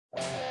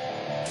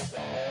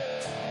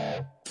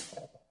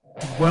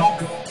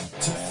Welcome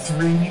to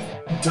Three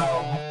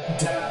Dumb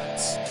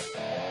Dads.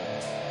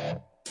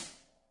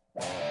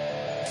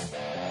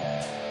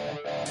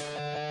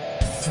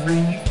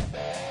 Three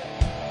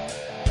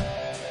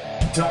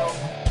Dumb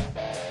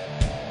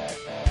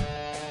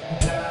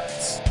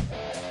Dads.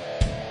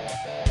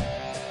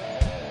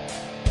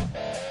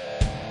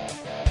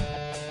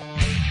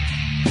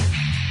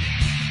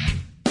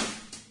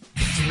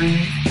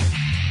 Three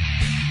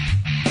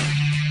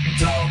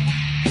Dumb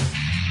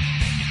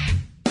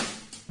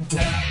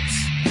Dads.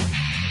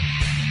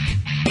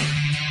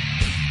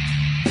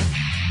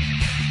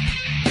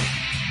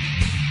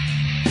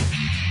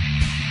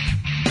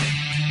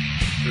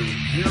 And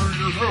here are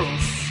your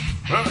hosts,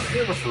 Matt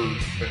Hannaford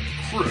and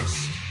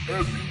Chris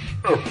Everett.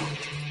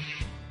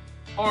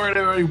 All right,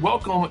 everybody,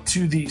 welcome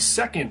to the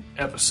second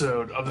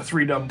episode of the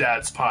Three Dumb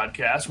Dads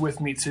podcast. With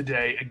me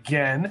today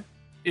again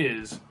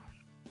is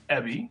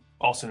Ebby,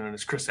 also known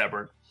as Chris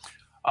Ebert.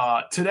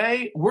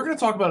 Today, we're going to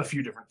talk about a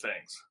few different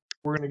things.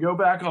 We're going to go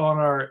back on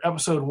our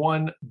episode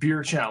 1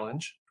 beer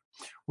challenge.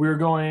 We're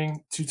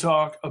going to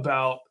talk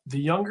about the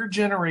younger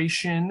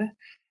generation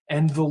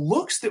and the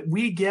looks that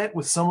we get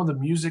with some of the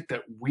music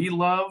that we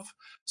love.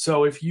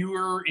 So if you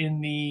are in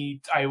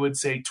the, I would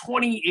say,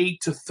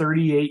 28 to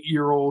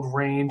 38-year-old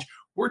range,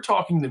 we're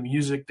talking the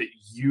music that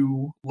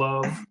you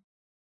love.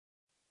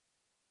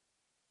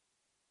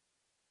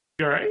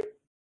 You all right?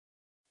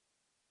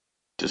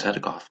 Just had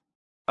a cough.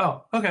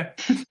 Oh, okay.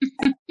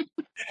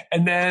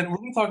 And then we're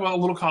going to talk about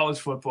a little college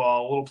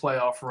football, a little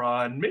playoff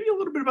run, maybe a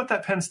little bit about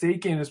that Penn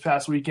State game this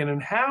past weekend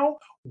and how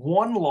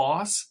one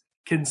loss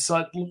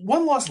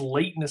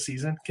late in the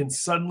season can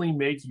suddenly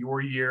make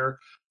your year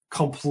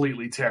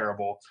completely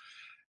terrible.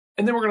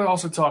 And then we're going to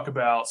also talk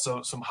about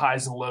some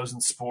highs and lows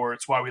in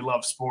sports, why we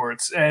love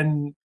sports,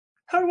 and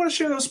how we want to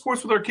share those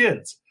sports with our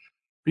kids.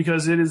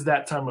 Because it is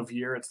that time of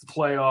year. It's the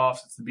playoffs.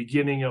 It's the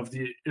beginning of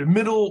the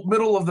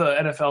middle of the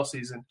NFL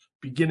season,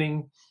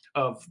 beginning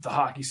of the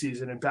hockey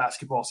season and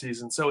basketball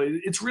season. So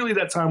it's really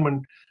that time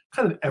when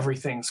kind of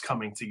everything's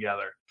coming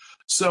together.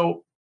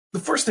 So the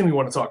first thing we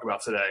want to talk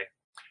about today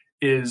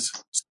is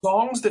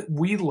songs that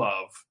we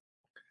love,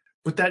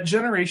 but that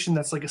generation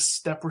that's like a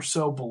step or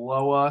so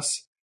below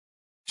us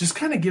just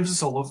kind of gives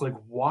us a look like,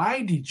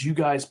 why did you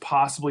guys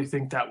possibly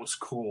think that was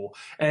cool?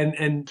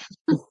 And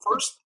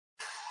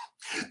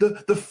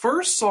the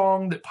first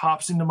song that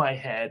pops into my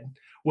head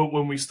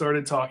when we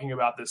started talking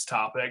about this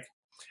topic,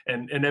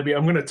 and Ebby,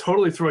 I'm going to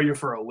totally throw you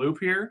for a loop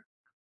here.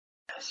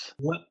 Yes.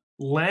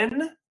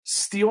 Len,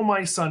 Steal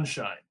My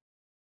Sunshine.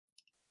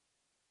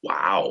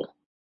 Wow.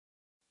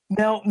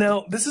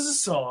 Now, this is a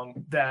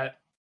song that,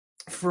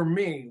 for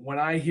me, when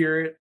I hear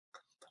it,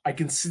 I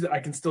can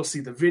still see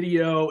the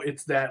video.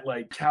 It's that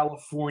like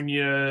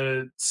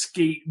California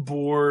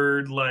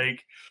skateboard,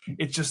 like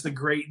it's just a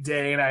great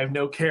day, and I have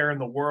no care in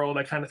the world.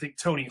 I kind of think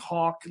Tony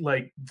Hawk,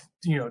 like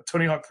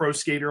Tony Hawk Pro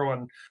Skater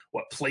on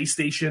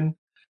PlayStation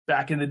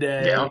back in the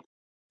day. Yeah,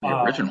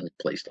 the original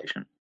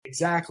PlayStation.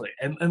 Exactly,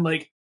 and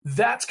like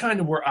that's kind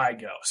of where I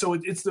go. So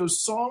it's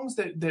those songs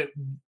that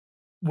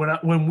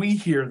when we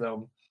hear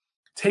them,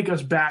 take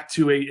us back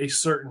to a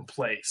certain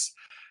place.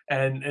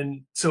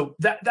 And so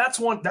that's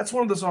one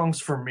of the songs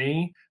for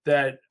me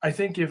that I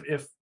think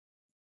if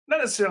not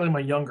necessarily my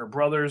younger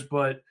brothers,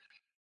 but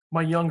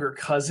my younger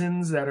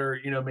cousins that are,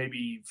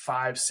 maybe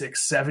 5,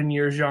 6, 7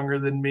 years younger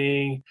than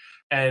me,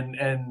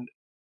 and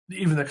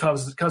even the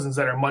cousins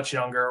that are much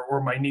younger,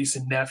 or my niece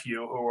and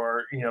nephew who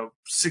are,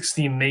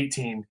 16 and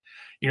 18,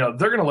 they're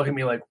going to look at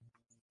me like,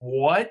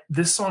 what?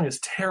 This song is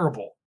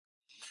terrible.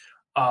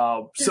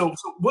 So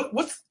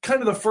what's kind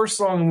of the first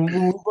song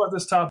when we brought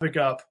this topic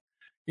up?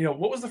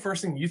 What was the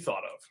first thing you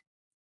thought of?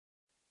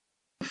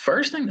 The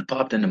first thing that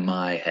popped into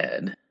my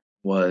head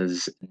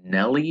was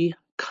Nelly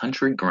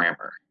Country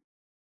Grammar.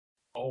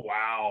 Oh,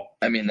 wow.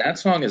 I mean, that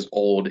song is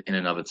old in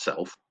and of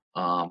itself.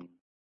 I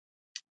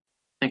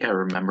think I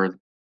remember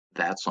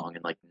that song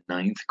in like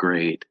 9th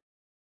grade.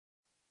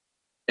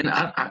 And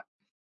I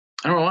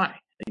don't know why.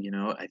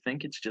 I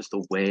think it's just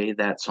the way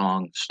that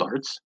song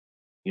starts,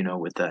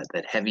 with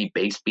that heavy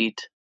bass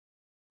beat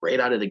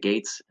right out of the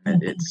gates.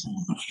 And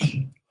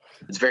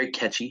it's very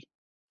catchy.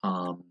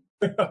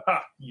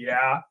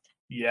 Yeah.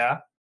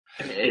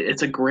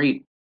 It's a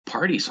great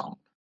party song.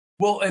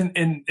 Well,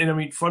 and I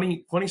mean,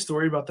 funny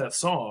story about that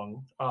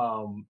song.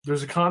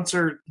 There's a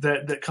concert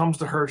that comes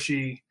to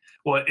Hershey.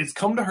 Well, it's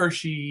come to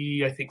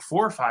Hershey, I think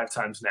 4 or 5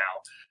 times now.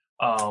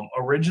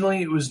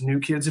 Originally, it was New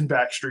Kids and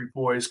Backstreet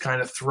Boys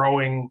kind of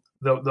throwing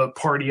the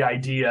party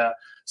idea.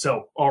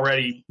 So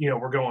already,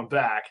 we're going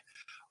back.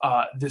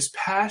 This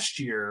past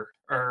year,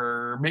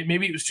 or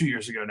maybe it was 2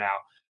 years ago now,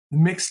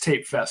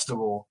 Mixtape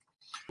Festival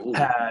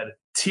had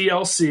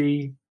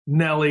TLC,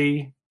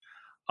 Nelly,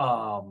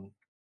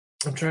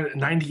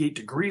 98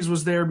 Degrees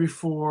was there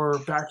before,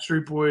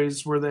 Backstreet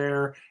Boys were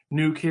there,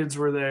 New Kids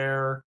were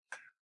there.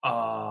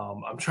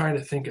 I'm trying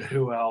to think of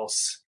who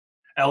else.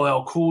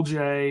 LL Cool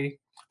J,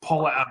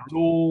 Paula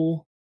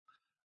Abdul.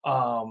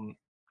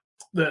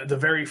 The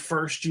very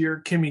first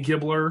year, Kimmy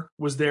Gibbler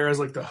was there as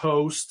like the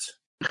host.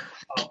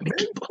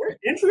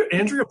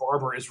 Andrea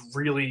Barber is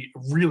really,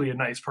 really a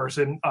nice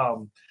person.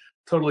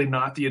 Totally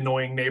not the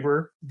annoying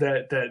neighbor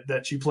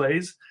that she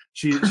plays.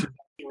 She's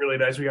really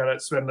nice. I got to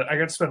spend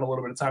a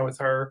little bit of time with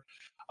her.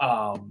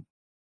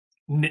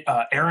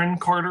 Aaron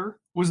Carter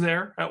was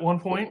there at one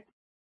point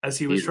as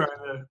he was trying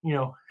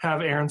to,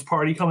 have Aaron's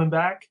party coming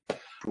back.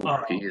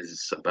 He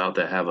is about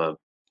to have a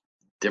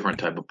different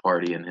type of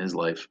party in his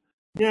life.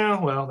 Yeah,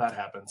 well, that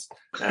happens.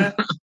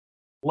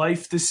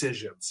 Life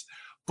decisions.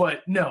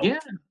 But no,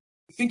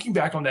 thinking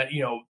back on that,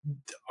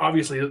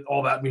 obviously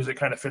all that music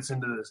kind of fits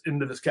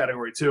into this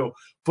category too.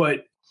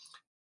 But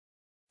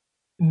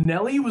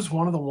Nelly was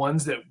one of the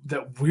ones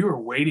that we were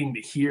waiting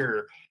to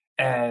hear,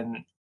 and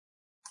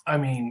I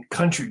mean,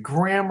 Country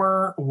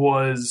Grammar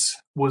was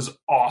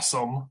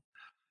awesome.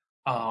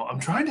 I'm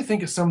trying to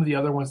think of some of the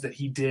other ones that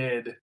he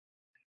did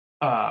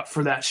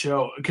for that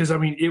show, because I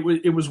mean,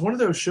 it was one of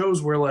those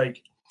shows where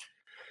like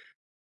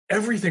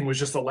everything was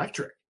just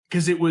electric,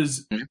 because it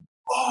was,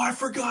 oh, I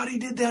forgot he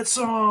did that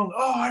song.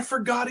 Oh, I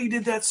forgot he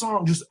did that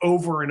song, just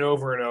over and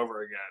over and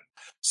over again.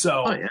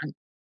 So,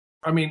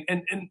 I mean,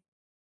 and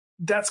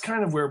that's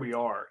kind of where we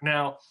are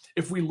now.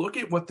 If we look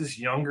at what this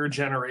younger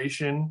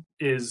generation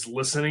is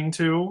listening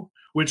to,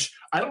 which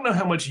I don't know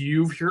how much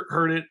you've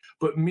heard it,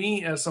 but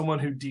me as someone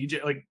who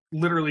DJ, like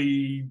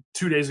literally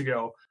 2 days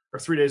ago or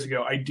 3 days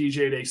ago, I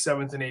DJ'd a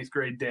 7th and 8th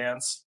grade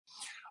dance.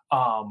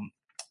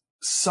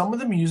 Some of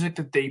the music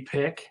that they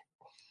pick,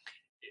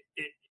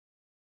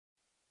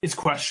 it's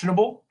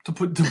questionable, to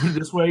put it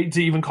this way,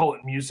 to even call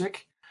it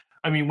music.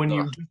 I mean, when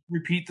you just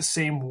repeat the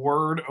same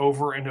word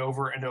over and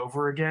over and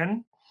over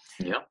again,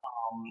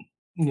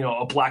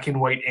 a black and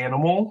white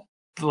animal,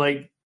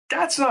 like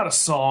that's not a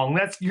song.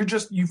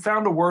 You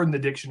found a word in the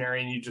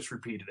dictionary and you just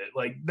repeated it.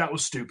 Like, that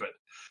was stupid.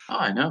 Oh,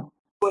 I know.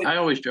 But I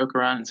always joke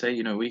around and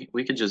say,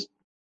 we could just,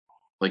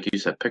 like you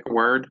said, pick a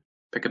word,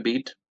 pick a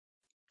beat,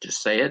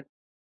 just say it.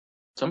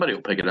 Somebody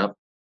will pick it up.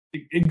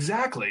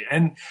 Exactly.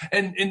 And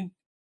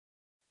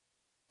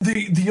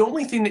the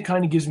only thing that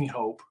kind of gives me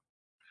hope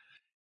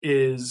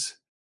is,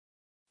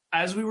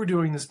 as we were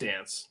doing this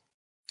dance,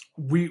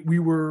 we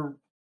were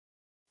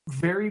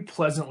very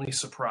pleasantly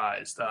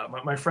surprised.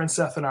 My friend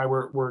Seth and I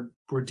were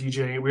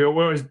DJing. We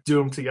always do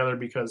them together,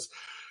 because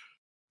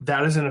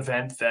that is an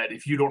event that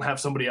if you don't have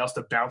somebody else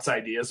to bounce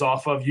ideas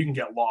off of, you can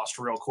get lost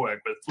real quick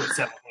with 7th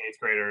and 8th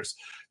graders,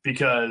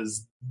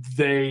 because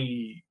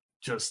they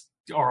just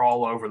are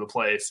all over the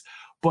place.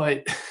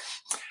 But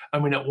I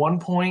mean, at one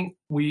point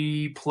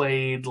we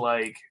played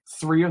like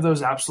 3 of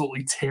those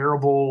absolutely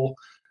terrible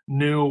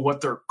new,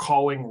 what they're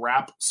calling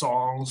rap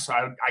songs.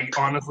 I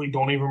honestly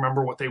don't even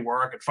remember what they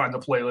were. I could find the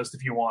playlist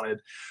if you wanted.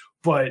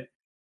 But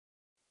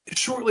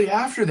shortly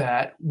after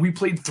that, we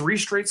played 3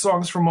 straight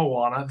songs from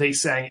Moana. They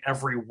sang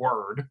every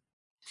word.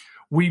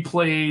 We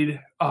played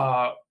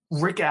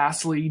Rick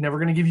Astley, Never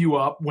Gonna Give You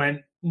Up.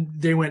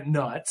 They went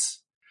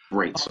nuts.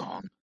 Great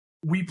song.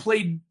 We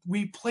played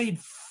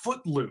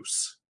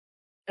Footloose,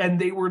 and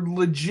they were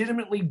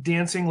legitimately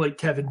dancing like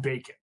Kevin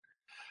Bacon.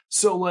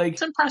 So, like,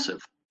 it's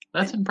impressive.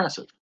 That's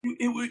impressive.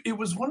 It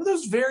was one of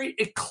those very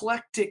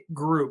eclectic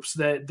groups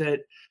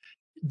that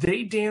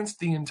they danced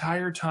the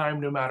entire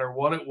time, no matter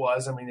what it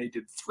was. I mean, they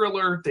did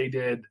Thriller. They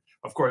did,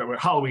 of course,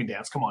 Halloween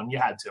Dance. Come on, you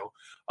had to.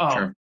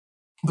 Sure.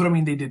 But I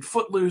mean, they did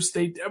Footloose.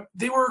 They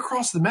were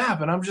across the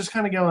map, and I'm just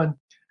kind of going,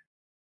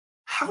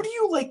 how do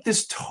you like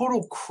this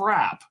total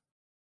crap,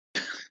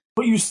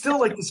 but you still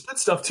like this good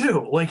stuff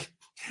too? Like,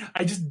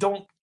 I just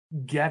don't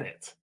get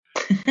it.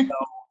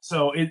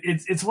 So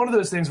it's one of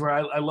those things where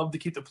I love to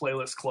keep the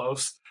playlist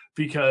close,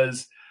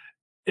 because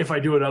if I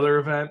do another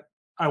event,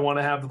 I want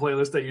to have the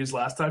playlist I used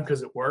last time,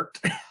 because it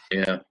worked.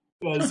 Yeah.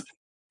 Because,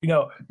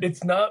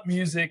 it's not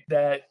music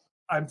that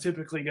I'm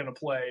typically going to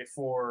play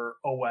for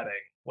a wedding.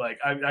 Like,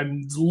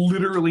 I'm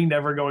literally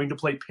never going to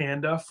play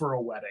Panda for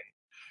a wedding,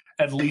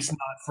 at least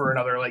not for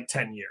another like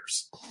 10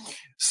 years.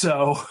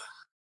 So,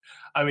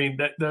 I mean,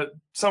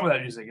 some of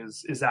that music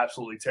is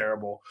absolutely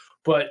terrible.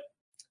 But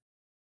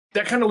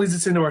that kind of leads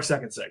us into our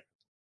second segment.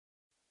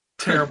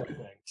 Terrible things.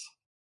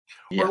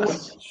 Yes. Or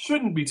what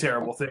shouldn't be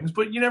terrible things,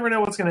 but you never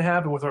know what's going to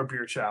happen with our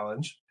beer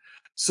challenge.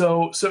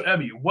 So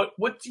Evie,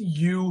 what do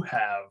you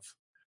have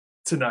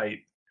tonight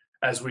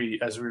as we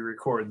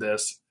record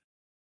this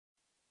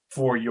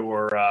for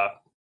your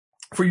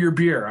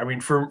beer? I mean,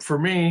 for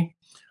me,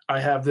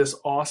 I have this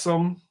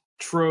awesome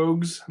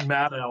Trogs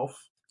Mad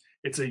Elf.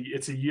 It's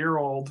a year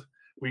old.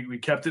 We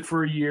kept it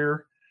for a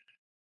year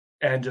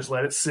and just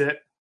let it sit.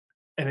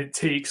 And it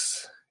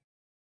takes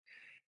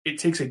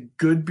a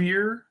good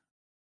beer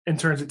and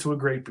turns it to a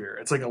great beer.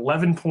 It's like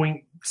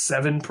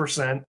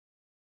 11.7%.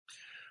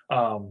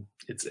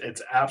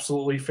 It's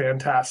absolutely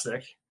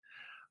fantastic.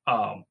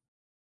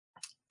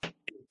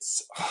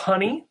 It's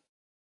honey.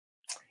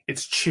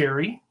 It's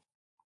cherry.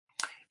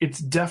 It's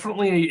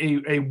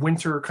definitely a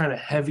winter kind of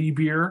heavy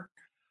beer.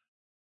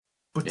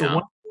 But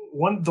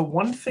the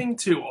one thing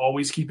to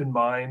always keep in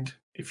mind,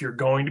 if you're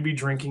going to be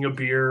drinking a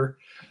beer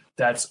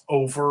that's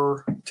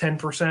over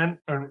 10%,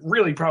 or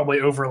really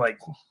probably over, like,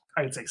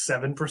 I'd say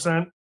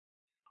 7%,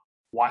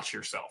 watch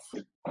yourself.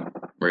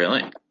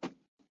 Really?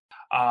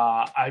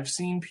 I've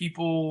seen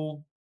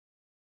people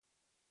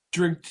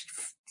drink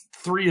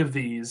 3 of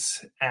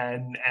these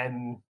and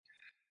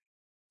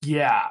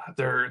yeah,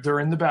 they're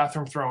in the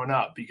bathroom throwing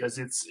up because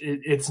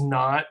it's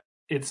not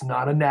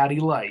a natty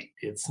light.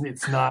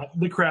 It's not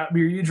the crap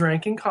beer you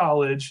drank in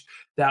college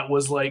that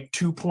was like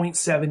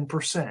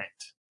 2.7%.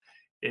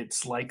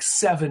 It's like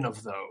 7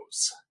 of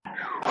those.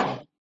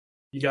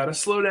 You got to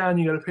slow down.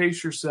 You got to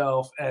pace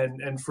yourself.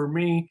 And for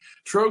me,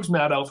 Trogs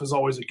Mad Elf is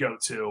always a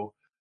go-to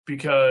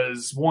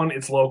because, one,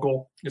 it's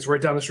local. It's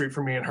right down the street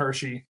from me in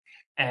Hershey.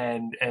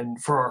 And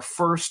for our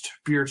first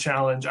beer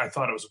challenge, I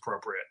thought it was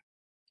appropriate.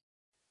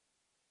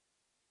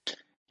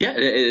 Yeah,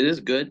 it is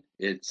good.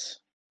 It's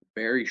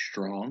very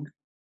strong,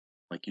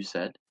 like you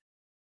said.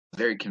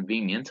 Very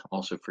convenient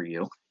also for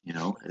you.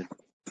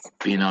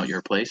 Being out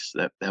your place,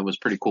 that was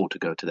pretty cool to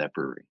go to that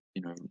brewery.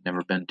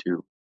 Never been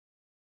to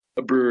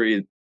a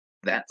brewery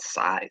that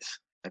size.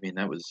 I mean,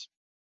 that was.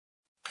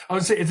 I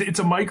would say it's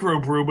a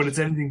micro brew, but it's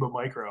anything but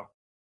micro.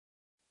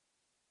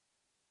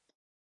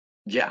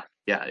 Yeah,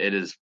 it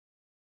is.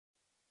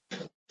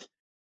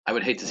 I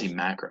would hate to see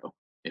macro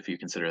if you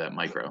consider that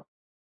micro.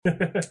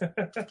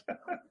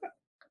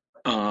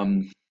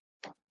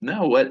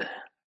 No, what?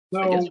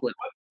 So, I guess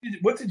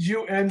what did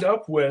you end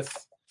up with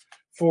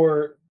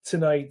for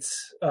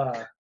tonight's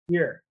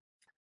beer?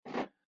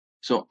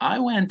 So I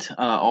went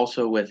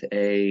also with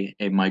a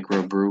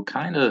microbrew,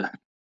 kind of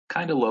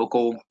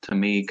local to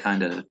me,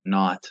 kind of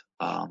not.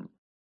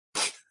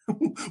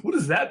 What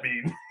does that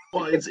mean?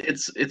 Well,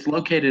 it's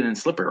located in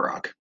Slippery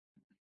Rock.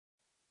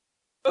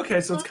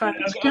 Okay, so it's kind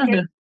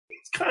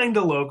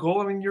of local.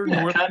 I mean, you're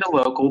north. Kind of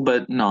local,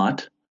 but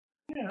not.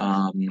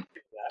 Yeah.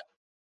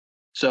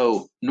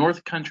 So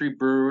North Country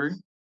Brewery,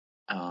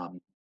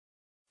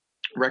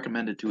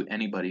 recommended to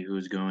anybody who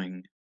is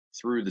going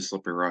through the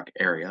Slippery Rock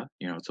area.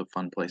 It's a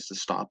fun place to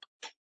stop,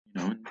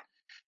 and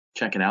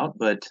check it out.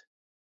 But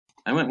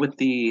I went with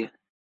the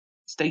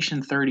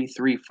Station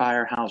 33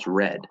 Firehouse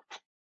Red.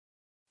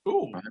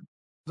 Ooh,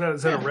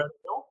 is that a red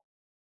ale?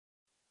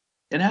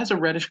 It has a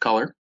reddish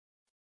color.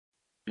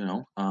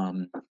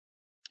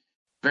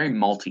 Very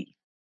malty.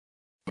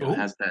 It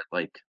has that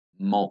like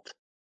malt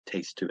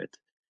taste to it.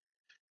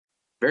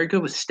 Very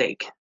good with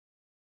steak.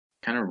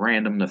 Kind of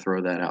random to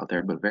throw that out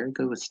there, but very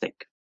good with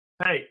steak.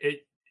 Hey,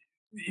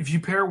 if you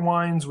pair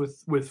wines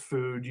with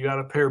food, you got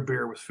to pair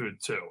beer with food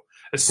too.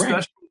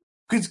 Especially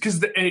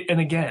because and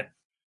again,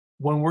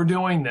 when we're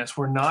doing this,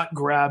 we're not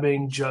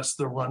grabbing just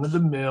the run of the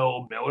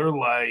mill Miller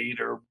Lite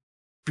or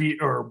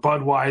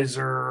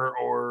Budweiser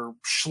or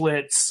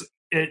Schlitz.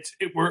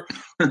 We're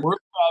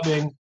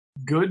grabbing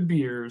good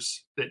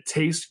beers that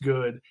taste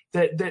good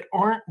that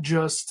aren't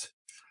just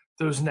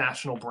those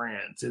national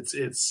brands.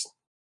 It's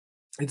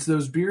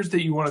those beers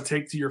that you want to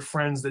take to your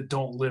friends that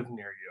don't live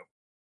near you.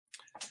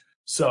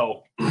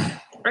 So I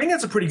think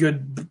that's a pretty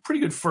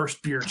good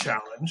first beer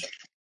challenge.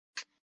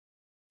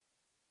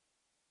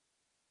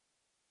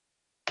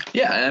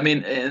 Yeah, I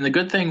mean, and the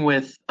good thing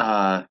with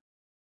the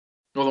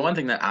one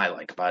thing that I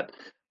like about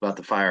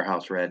the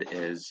Firehouse Red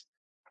is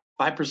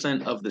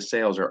 5% of the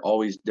sales are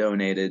always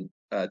donated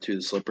to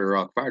the Slippery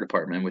Rock Fire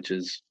Department, which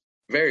is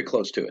very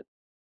close to it.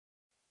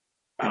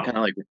 Wow. Kind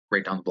of like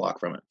right down the block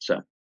from it.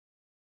 So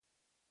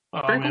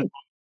cool.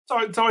 So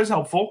it's always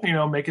helpful,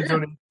 make a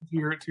donation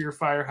to your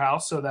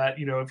firehouse so that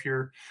if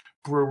your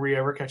brewery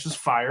ever catches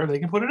fire, they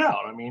can put it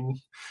out. I mean,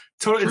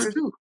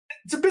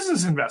 it's a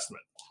business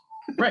investment,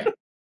 right?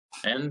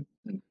 And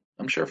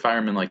I'm sure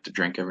firemen like to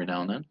drink every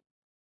now and then.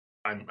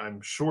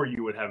 I'm sure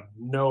you would have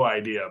no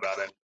idea about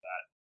any of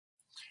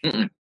that.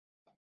 Mm-mm.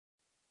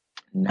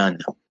 None.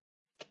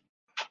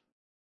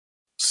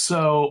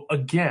 So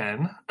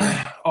again,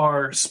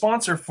 our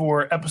sponsor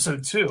for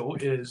episode 2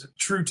 is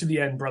True to the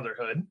End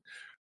Brotherhood.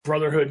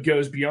 Brotherhood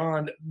goes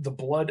beyond the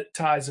blood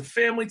ties of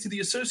family to the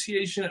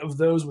association of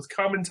those with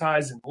common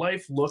ties in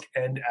life, look,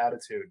 and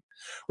attitude.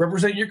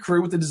 Represent your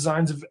crew with the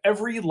designs of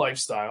every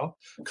lifestyle.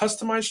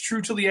 Customize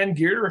True to the End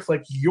gear to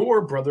reflect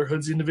your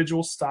Brotherhood's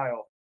individual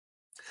style.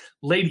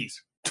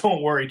 Ladies,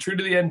 don't worry. True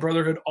to the End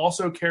Brotherhood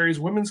also carries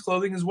women's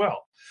clothing as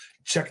well.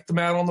 Check them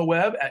out on the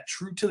web at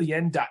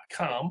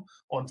truetotheend.com,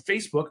 on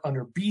Facebook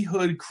under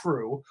BHood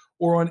Crew,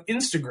 or on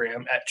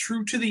Instagram at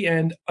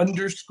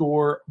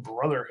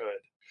truetotheend_brotherhood.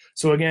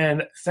 So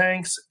again,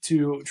 thanks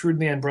to True to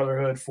the End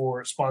Brotherhood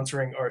for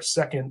sponsoring our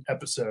second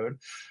episode.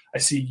 I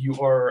see you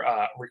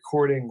are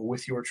recording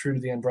with your True to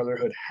the End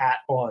Brotherhood hat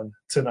on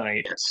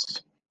tonight.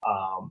 Yes.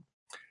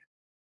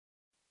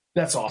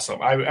 That's awesome.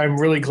 I'm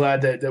really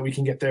glad that we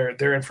can get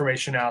their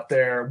information out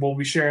there. We'll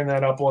be sharing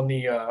that up on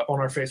the on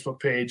our Facebook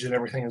page and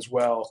everything as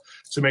well.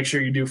 So make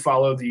sure you do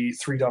follow the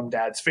Three Dumb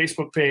Dads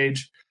Facebook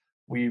page.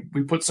 We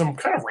put some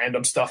kind of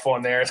random stuff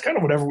on there. It's kind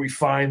of whatever we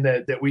find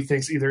that we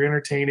think is either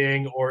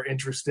entertaining or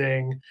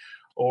interesting,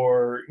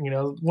 or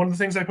one of the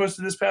things I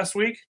posted this past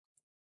week.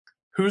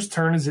 Whose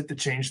turn is it to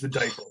change the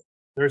diaper?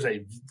 There's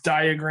a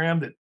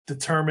diagram that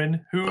determines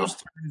whose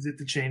turn is it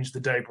to change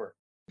the diaper.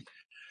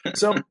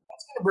 So that's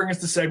going to bring us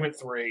to segment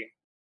 3.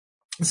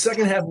 the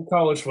second half of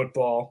college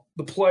football,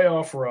 the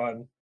playoff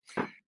run,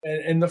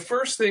 and the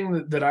first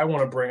thing that I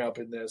want to bring up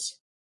in this,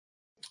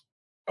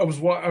 I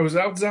was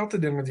out to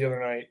dinner the other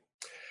night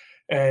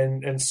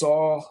and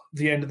saw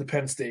the end of the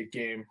Penn State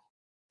game,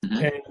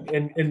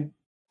 Mhm. and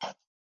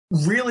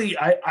really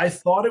I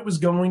thought it was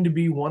going to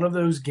be one of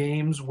those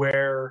games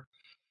where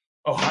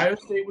Ohio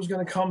State was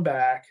going to come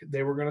back,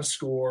 they were going to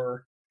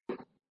score,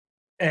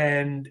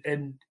 and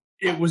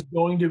it was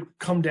going to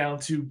come down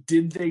to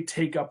did they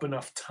take up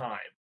enough time?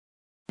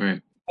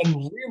 Right.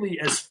 And really,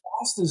 as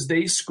fast as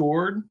they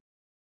scored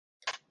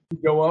to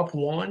go up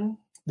one,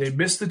 they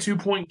missed the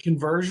 2-point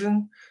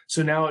conversion.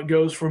 So now it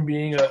goes from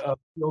being a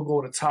field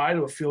goal to tie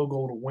to a field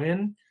goal to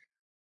win.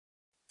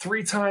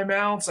 3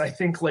 timeouts, I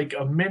think like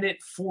a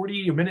minute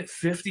 40, a minute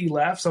 50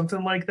 left,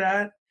 something like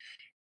that.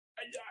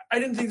 I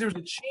didn't think there was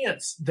a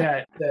chance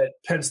that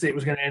Penn State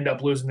was going to end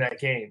up losing that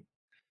game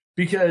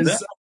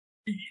because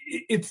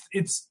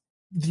it's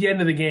the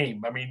end of the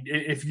game. I mean,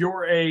 if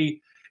you're a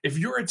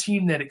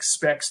team that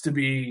expects to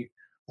be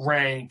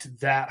ranked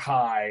that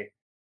high,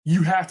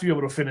 you have to be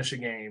able to finish a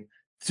game.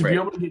 To be Right.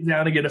 able to get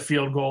down and get a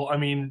field goal, I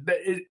mean,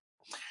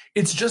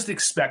 it's just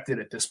expected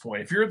at this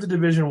point. If you're at the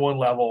Division I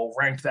level,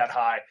 ranked that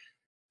high,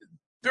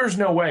 there's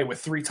no way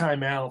with 3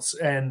 timeouts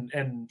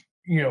and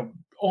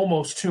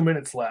almost 2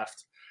 minutes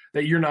left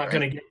that you're not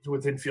going to get to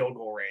within field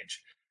goal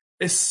range.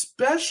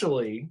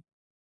 Especially,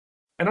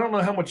 and I don't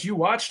know how much you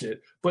watched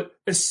it, but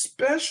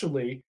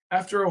especially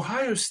after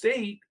Ohio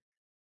State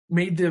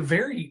made the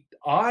very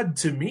odd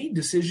to me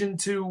decision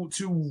to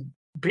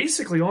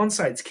basically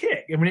onside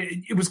kick. I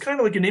mean, it was kind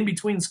of like an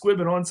in-between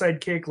squib and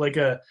onside kick, like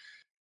a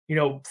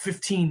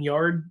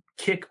 15-yard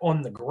kick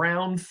on the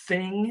ground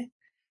thing.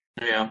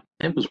 Yeah,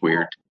 it was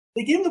weird.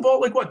 They gave him the ball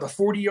like what, the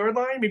 40-yard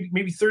line,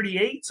 maybe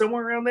 38,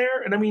 somewhere around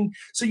there. And I mean,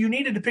 so you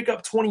needed to pick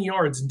up 20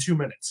 yards in 2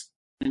 minutes.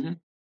 Hmm.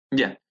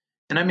 Yeah,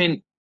 and I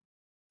mean,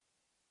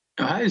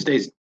 Ohio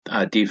State's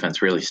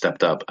defense really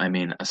stepped up. I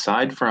mean,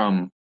 aside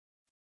from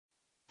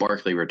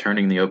Barkley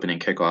returning the opening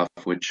kickoff,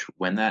 which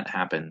when that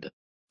happened,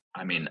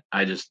 I mean,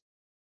 I just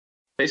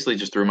basically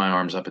just threw my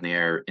arms up in the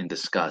air in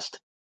disgust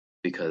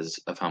because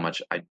of how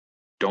much I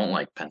don't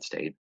like Penn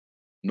State,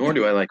 nor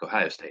do I like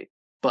Ohio State.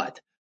 But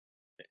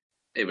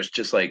it was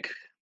just like,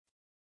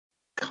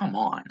 come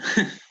on.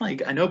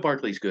 Like, I know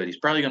Barkley's good. He's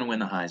probably going to win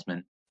the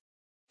Heisman,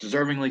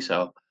 deservingly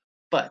so.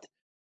 But,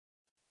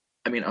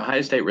 I mean,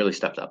 Ohio State really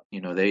stepped up.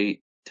 To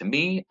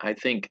me, I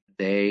think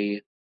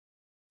they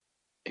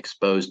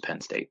exposed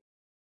Penn State.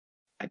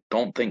 I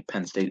don't think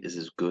Penn State is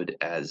as good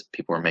as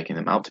people are making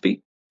them out to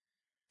be.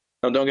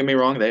 Now, don't get me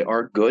wrong, they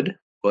are good,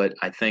 but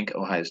I think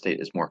Ohio State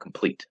is more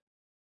complete.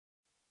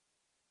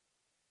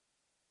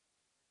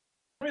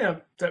 Yeah,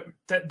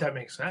 that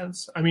makes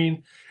sense. I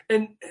mean,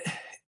 and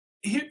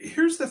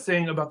here's the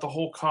thing about the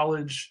whole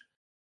college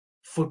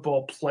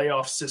football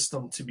playoff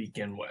system to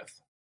begin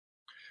with.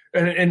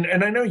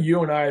 And I know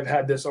you and I have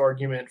had this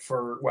argument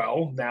for,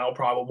 well, now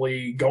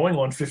probably going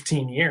on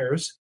 15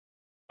 years.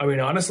 I mean,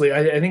 honestly,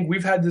 I think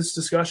we've had this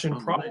discussion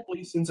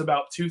probably since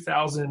about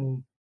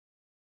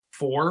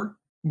 2004,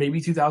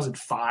 maybe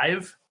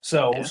 2005.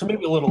 So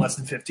maybe a little less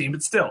than 15,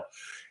 but still,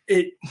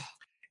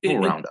 We'll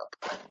round up.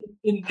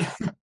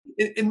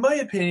 In my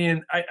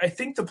opinion, I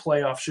think the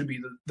playoff should be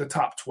the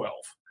top 12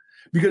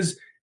 because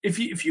if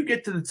you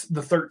get to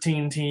the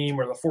 13 team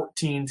or the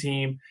 14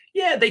 team,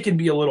 yeah, they can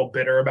be a little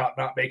bitter about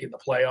not making the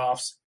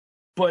playoffs,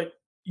 but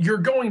you're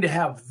going to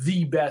have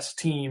the best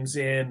teams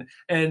in,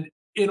 and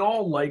in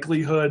all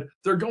likelihood,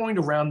 they're going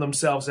to round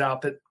themselves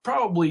out that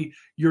probably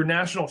your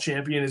national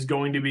champion is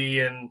going to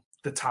be in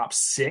the top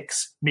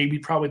 6, maybe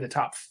probably the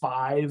top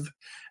 5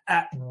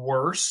 at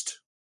worst.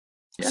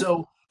 Yeah.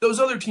 So those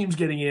other teams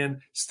getting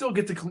in still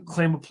get to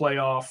claim a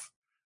playoff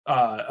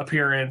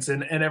appearance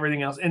and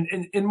everything else. And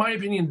in my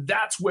opinion,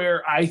 that's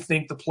where I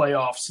think the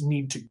playoffs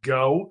need to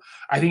go.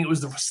 I think it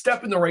was the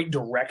step in the right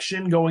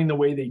direction going the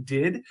way they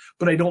did,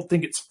 but I don't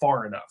think it's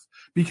far enough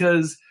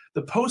because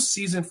the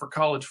postseason for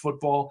college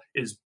football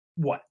is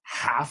what,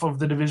 half of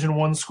the Division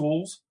I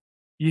schools?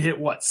 You hit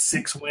what,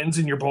 6 wins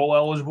and you're bowl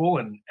eligible,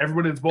 and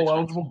everybody that's bowl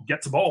eligible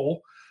gets a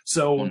bowl.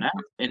 So well, now,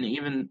 and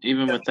even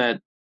with that,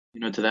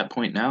 to that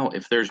point now,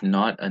 if there's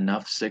not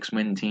enough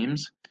 6-win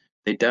teams,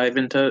 they dive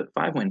into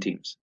 5-win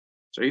teams.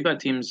 So you've got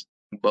teams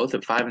both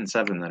at 5 and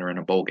 7 that are in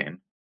a bowl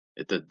game.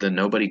 The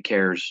nobody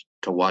cares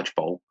to watch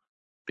bowl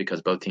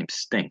because both teams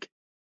stink.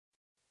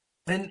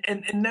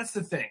 And that's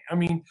the thing. I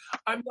mean,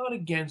 I'm not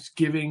against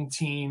giving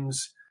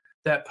teams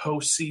that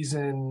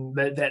postseason,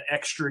 that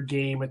extra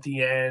game at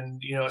the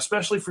end,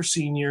 especially for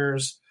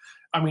seniors.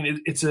 I mean,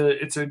 it's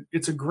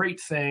a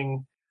great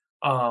thing.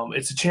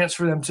 It's a chance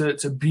for them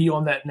to be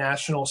on that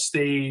national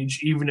stage,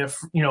 even if,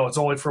 it's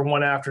only for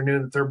one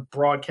afternoon, that they're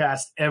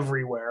broadcast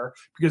everywhere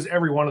because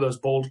every one of those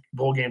bowl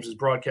games is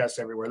broadcast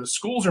everywhere. The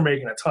schools are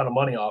making a ton of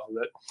money off of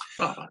it.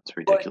 Oh, it's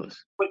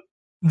ridiculous. But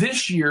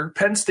this year,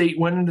 Penn State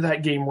went into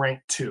that game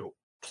ranked 2,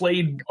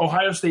 played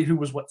Ohio State, who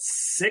was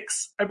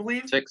 6, I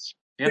believe? 6.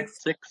 Yeah,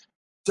 6.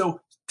 So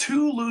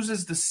 2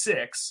 loses to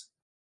 6,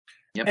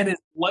 and is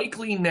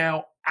likely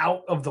now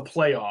out of the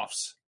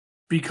playoffs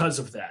because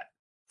of that.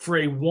 For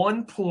a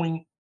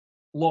 1-point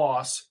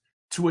loss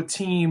to a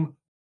team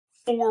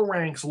 4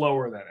 ranks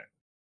lower than it.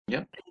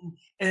 Yep.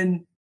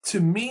 And to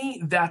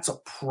me, that's a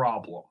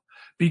problem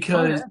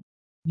because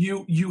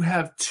you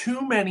have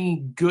too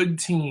many good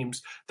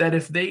teams that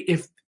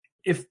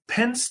if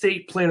Penn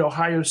State played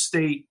Ohio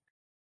State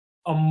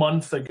a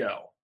month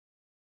ago,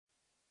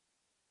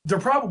 they're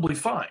probably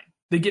fine.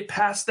 They get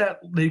past that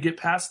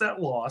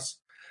loss.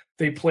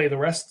 They play the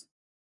rest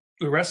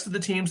of the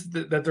teams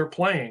that they're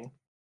playing,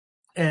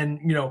 and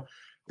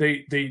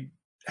they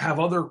have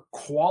other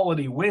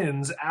quality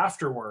wins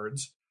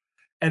afterwards.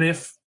 And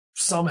if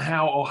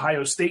somehow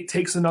Ohio State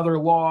takes another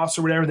loss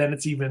or whatever, then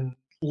it's even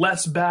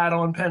less bad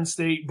on Penn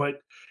State. But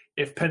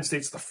if Penn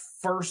State's the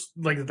first,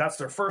 like that's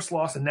their first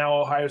loss, and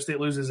now Ohio State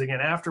loses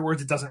again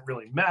afterwards, it doesn't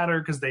really matter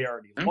because they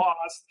already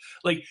lost.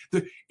 Like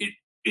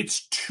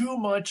it's too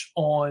much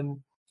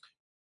on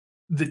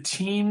the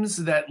teams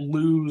that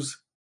lose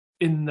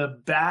in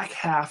the back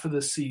half of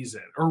the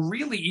season, or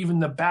really even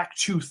the back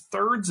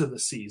 2/3 of the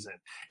season.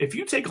 If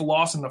you take a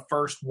loss in the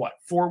first,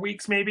 4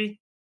 weeks, maybe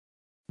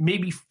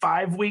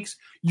 5 weeks,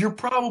 you're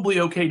probably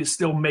okay to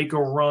still make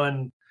a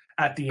run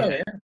at the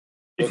end.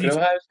 Yeah. Look at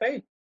Ohio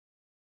State.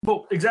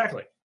 Well,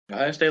 exactly.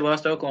 Ohio State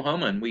lost to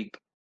Oklahoma in week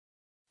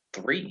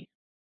 3.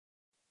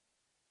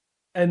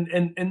 And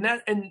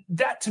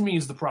that to me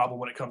is the problem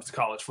when it comes to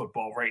college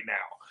football right now.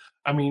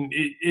 I mean,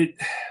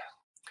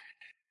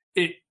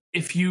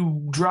 if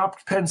you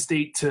dropped Penn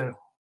State to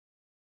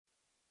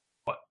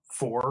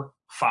 4,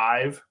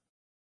 5,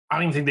 I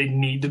don't even think they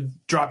need to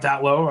drop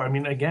that low. I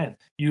mean, again,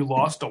 you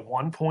lost a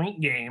 1-point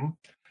game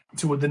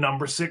to the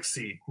number 6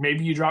 seed.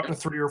 Maybe you dropped a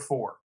 3 or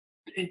 4.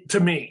 To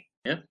me,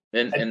 yeah,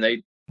 and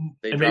they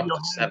dropped to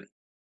 7.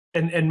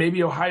 And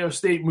maybe Ohio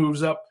State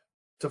moves up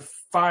to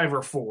 5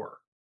 or 4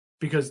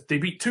 because they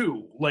beat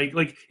 2.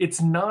 Like it's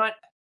not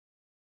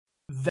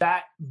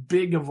that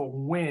big of a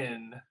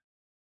win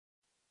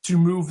to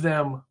move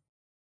them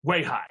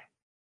way high.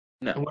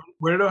 No.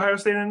 Where did Ohio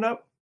State end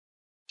up?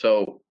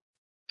 So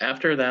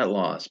after that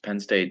loss, Penn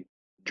State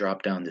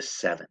dropped down to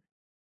 7.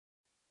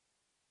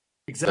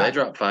 Exactly. So they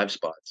dropped 5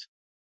 spots.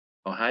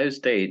 Ohio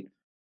State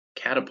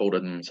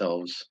catapulted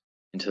themselves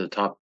into the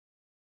top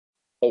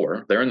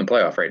 4. They're in the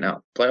playoff right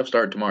now. Playoff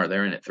start tomorrow.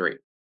 They're in at 3.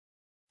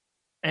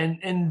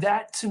 And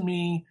that to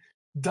me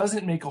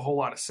doesn't make a whole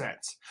lot of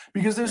sense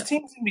because those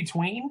teams in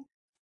between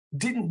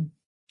didn't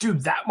do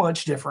that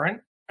much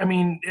different. I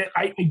mean,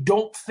 I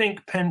don't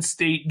think Penn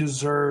State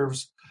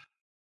deserves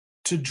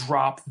to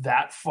drop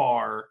that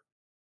far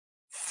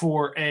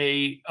for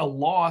a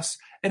loss,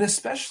 and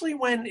especially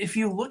when, if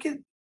you look at,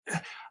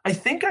 I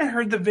think I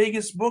heard the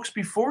Vegas books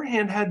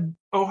beforehand had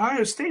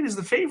Ohio State as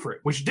the favorite,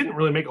 which didn't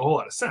really make a whole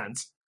lot of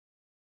sense.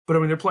 But I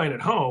mean, they're playing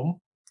at home,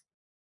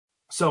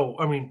 so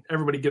I mean,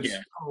 everybody gets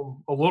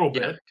home a little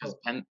bit. Because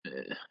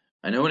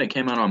I know when it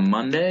came out on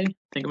Monday, I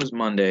think it was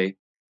Monday,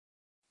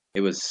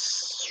 it was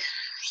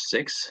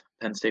 6.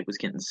 Penn State was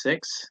getting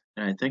 6,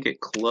 and I think it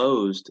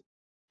closed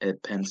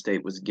at Penn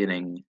State was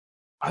getting.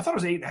 I thought it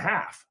was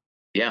 8.5.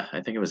 Yeah,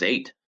 I think it was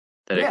 8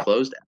 that it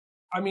closed at.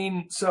 I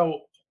mean,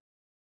 so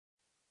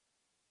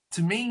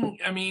to me,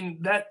 I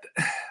mean that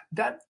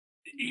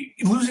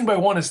losing by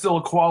 1 is still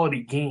a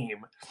quality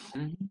game,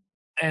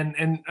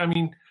 and I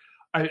mean,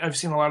 I've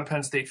seen a lot of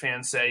Penn State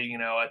fans say,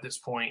 at this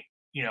point,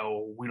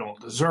 we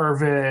don't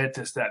deserve it,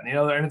 this, that, and the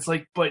other, and it's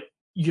like, but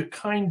you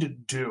kind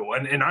of do,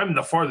 and I'm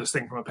the farthest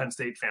thing from a Penn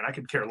State fan. I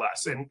could care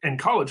less, and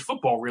college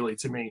football, really,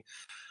 to me,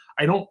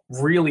 I don't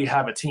really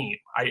have a team.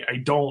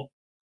 I don't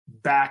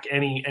back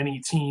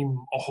any team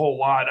a whole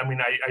lot. I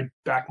mean, I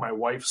back my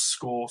wife's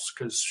schools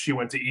because she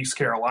went to East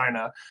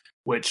Carolina,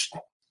 which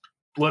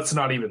let's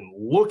not even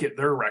look at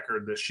their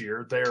record this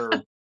year.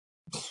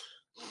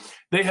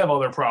 They have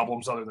other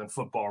problems other than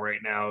football right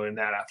now in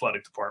that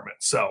athletic department.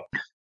 So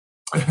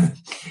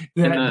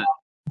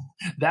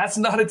that's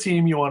not a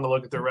team you want to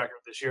look at their record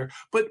this year.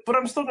 But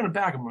I'm still going to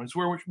back them. It's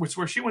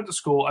where she went to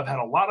school. I've had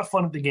a lot of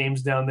fun at the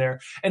games down there.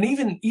 And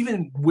even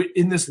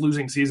in this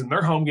losing season,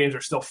 their home games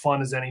are still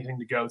fun as anything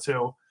to go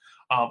to.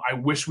 I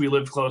wish we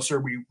lived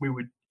closer. We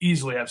would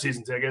easily have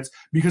season tickets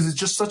because it's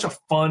just such a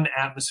fun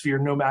atmosphere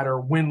no matter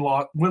win,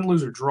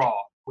 lose, or draw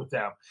with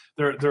them.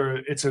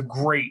 It's a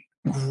great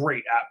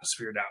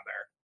atmosphere down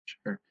there.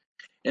 Sure.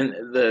 And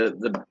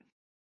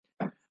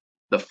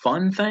the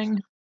fun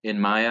thing in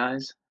my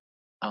eyes,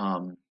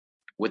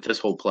 with this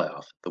whole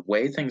playoff, the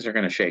way things are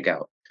going to shake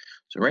out.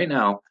 So right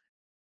now,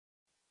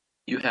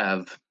 you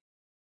have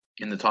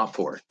in the top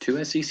 4,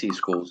 2 SEC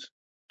schools,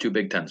 2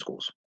 Big Ten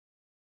schools,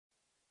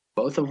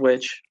 both of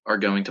which are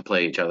going to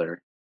play each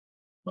other,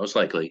 most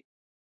likely,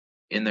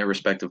 in their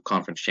respective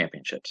conference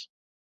championships.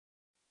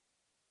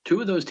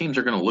 2 of those teams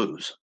are going to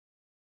lose.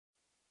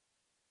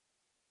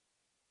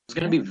 It's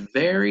going to be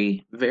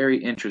very,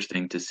 very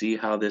interesting to see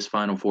how this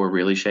Final Four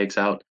really shakes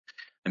out.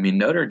 I mean,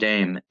 Notre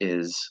Dame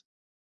is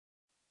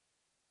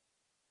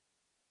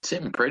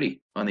sitting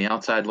pretty on the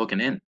outside looking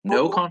in.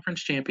 No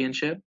conference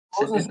championship,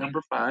 sitting at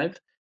number 5.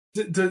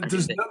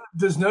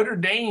 Does Notre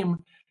Dame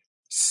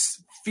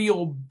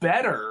feel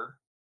better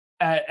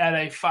at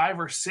a 5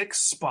 or 6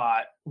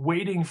 spot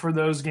waiting for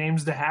those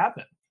games to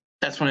happen.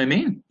 That's what I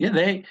mean.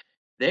 Yeah,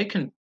 they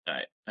can.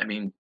 I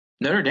mean,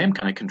 Notre Dame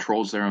kind of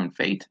controls their own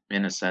fate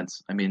in a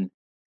sense. I mean,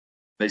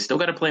 they still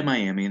got to play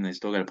Miami and they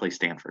still got to play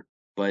Stanford,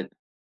 but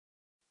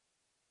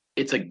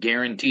it's a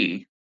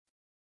guarantee.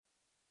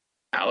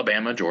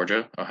 Alabama,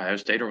 Georgia, Ohio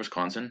State, or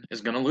Wisconsin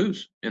is going to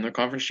lose in their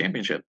conference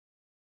championship.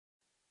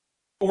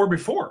 Or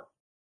before.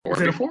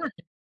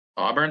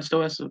 Auburn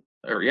still has to,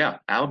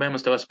 Alabama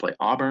still has to play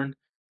Auburn.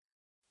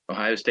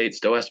 Ohio State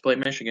still has to play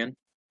Michigan.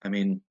 I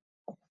mean,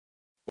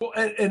 well,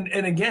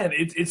 and again,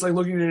 it's like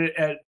looking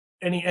at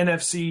any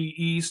NFC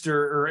East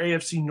or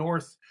AFC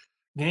North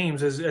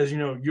games, as you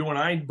know, you and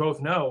I both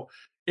know,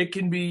 it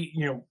can be,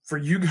 you know, for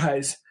you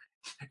guys,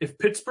 if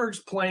Pittsburgh's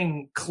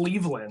playing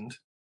Cleveland,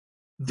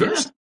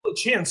 there's still a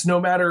chance, no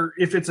matter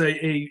if it's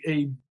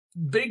a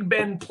Big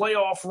Ben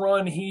playoff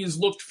run, he's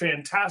looked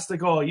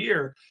fantastic all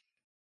year.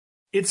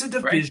 It's a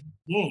division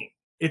game.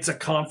 It's a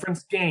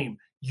conference game.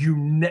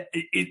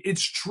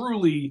 It's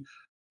truly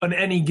an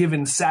any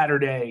given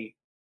Saturday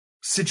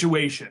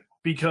situation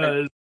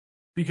because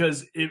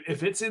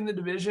if it's in the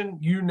division,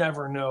 you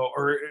never know.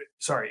 Or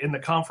sorry, in the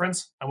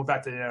conference. I went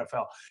back to the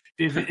NFL.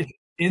 If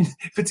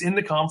it's in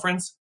the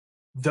conference,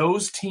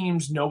 those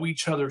teams know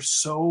each other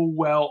so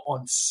well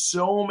on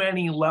so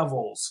many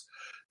levels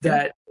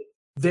that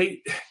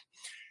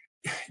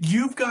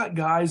you've got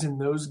guys in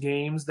those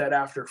games that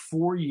after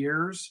 4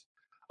 years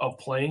of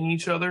playing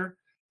each other,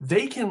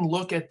 they can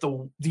look at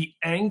the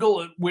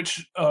angle at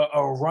which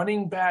a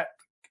running back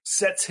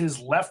sets his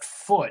left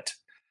foot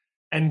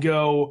and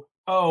go,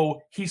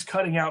 oh, he's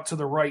cutting out to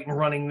the right and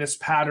running this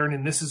pattern,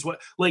 and this is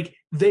what, like,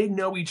 they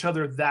know each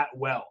other that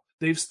well.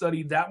 They've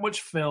studied that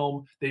much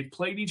film. They've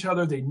played each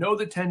other. They know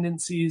the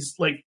tendencies.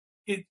 Like,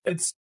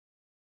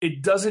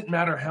 it doesn't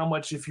matter how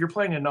much, if you're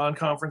playing a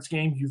non-conference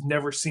game, you've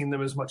never seen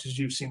them as much as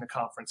you've seen a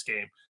conference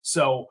game.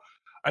 So,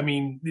 I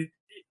mean,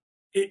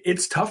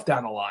 it's tough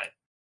down the line.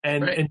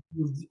 And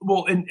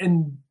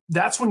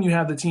that's when you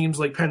have the teams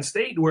like Penn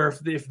State, where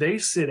if they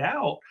sit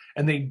out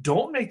and they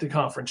don't make the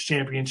conference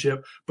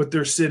championship, but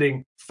they're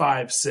sitting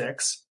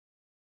 5-6,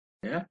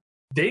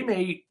 they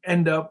may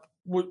end up.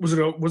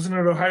 Wasn't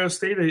it Ohio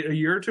State a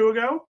year or two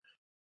ago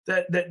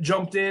that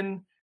jumped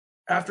in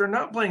after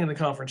not playing in the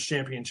conference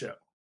championship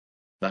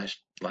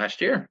last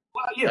year?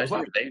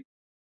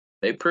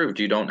 They proved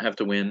you don't have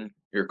to win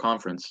your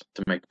conference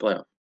to make the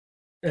playoff.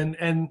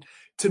 And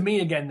to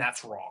me, again,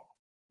 that's wrong.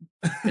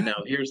 And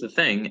now here's the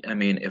thing. I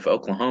mean, if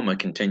Oklahoma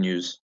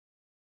continues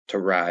to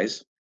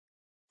rise,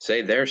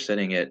 say they're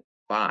sitting at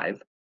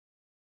 5,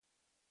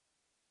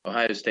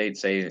 Ohio State,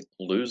 say,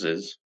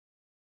 loses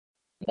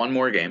one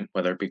more game,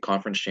 whether it be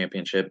conference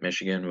championship,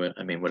 Michigan,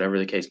 I mean, whatever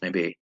the case may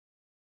be,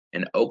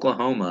 and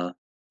Oklahoma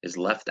is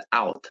left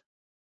out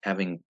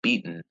having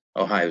beaten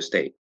Ohio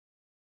State.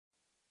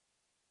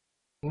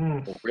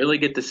 We'll really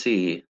get to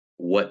see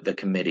what the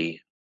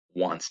committee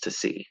wants to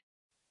see.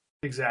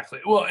 Exactly.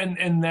 Well,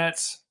 and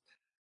that's,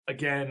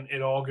 again,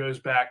 it all goes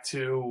back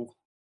to,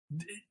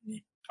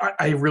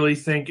 I really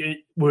think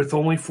with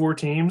only 4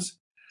 teams,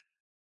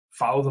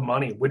 follow the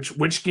money.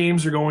 Which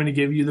games are going to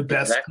give you the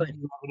best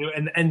revenue?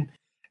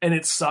 And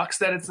it sucks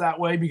that it's that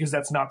way, because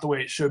that's not the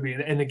way it should be.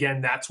 And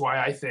again, that's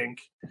why I think,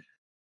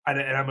 and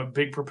I'm a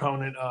big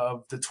proponent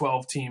of the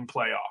 12-team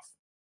playoff.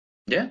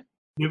 Yeah.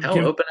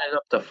 Open it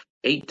up to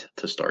 8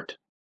 to start.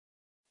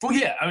 Well,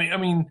 yeah. I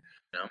mean,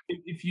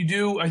 if you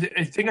do, I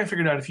think I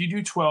figured out, if you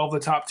do 12, the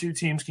top 2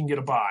 teams can get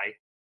a bye,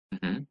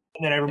 and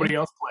then everybody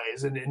else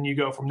plays, and you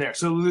go from there.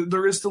 So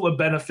there is still a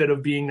benefit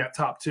of being that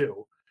top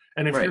 2.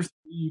 And if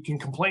you can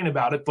complain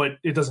about it, but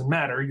it doesn't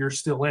matter, you're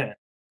still in.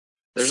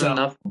 There's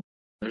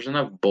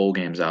enough bowl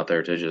games out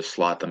there to just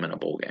slot them in a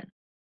bowl game.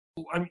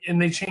 I mean, and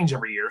they change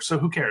every year, so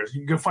who cares?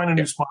 You go find a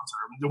new sponsor.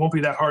 It won't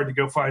be that hard to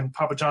go find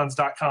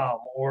papajohns.com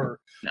or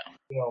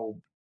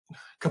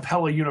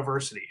Capella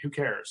University. Who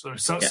cares?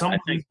 Somebody's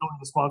going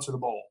to sponsor the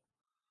bowl.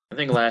 I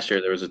think last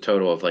year there was a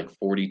total of like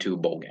 42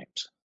 bowl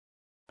games.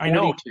 I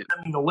know.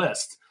 Send me the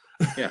list.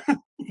 Yeah,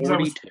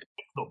 42.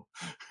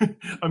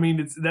 I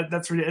mean,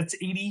 that's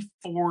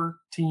 84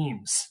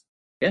 teams.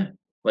 Yeah,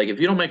 like if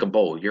you don't make a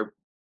bowl, you're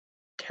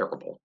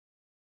terrible.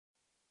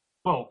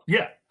 Well,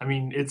 yeah. I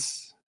mean,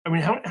 how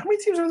many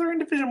teams are there in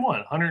Division One?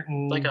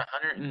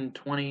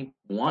 121.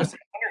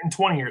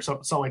 120 or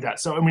something like that.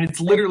 So I mean, it's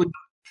literally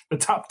the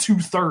top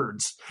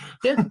 2/3.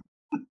 Yeah.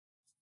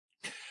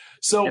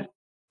 So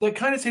that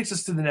kind of takes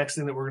us to the next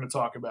thing that we're going to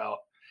talk about,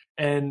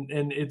 and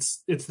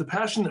it's the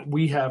passion that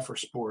we have for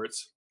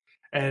sports,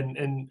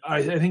 and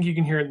I think you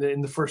can hear it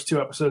in the first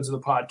 2 episodes of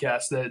the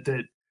podcast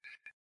that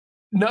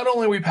not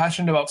only are we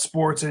passionate about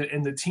sports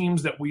and the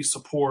teams that we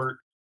support,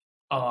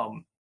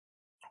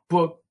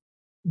 but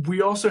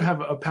we also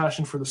have a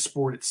passion for the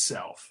sport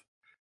itself.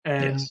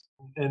 And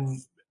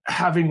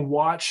having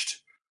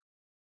watched,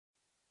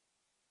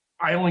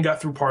 I only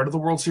got through part of the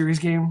World Series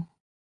game,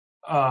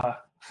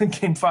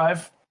 Game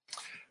 5.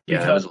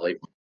 Yeah, that was late.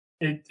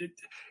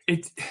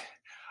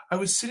 I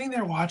was sitting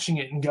there watching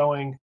it and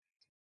going,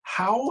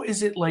 how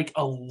is it like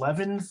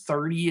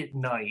 11:30 at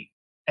night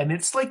and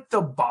it's like the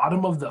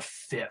bottom of the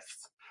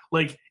fifth?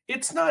 Like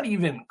it's not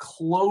even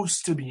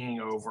close to being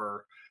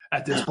over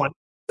at this point.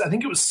 I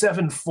think it was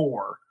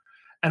 7-4.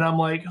 And I'm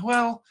like,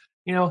 well,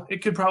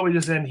 it could probably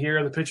just end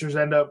here. The pitchers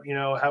end up,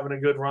 having a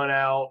good run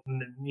out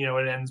and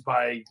it ends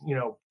by,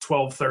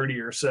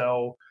 12:30 or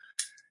so.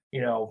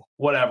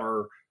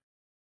 Whatever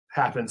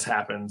happens.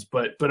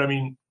 But I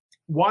mean,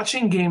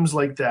 watching games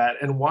like that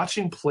and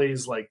watching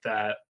plays like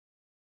that,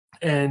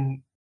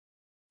 and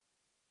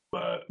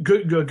a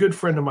good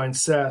friend of mine,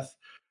 Seth,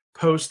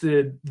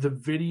 posted the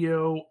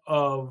video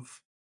of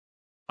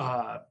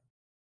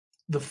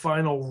the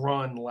final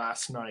run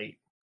last night,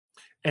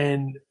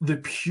 and the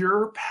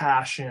pure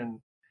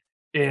passion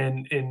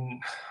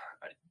in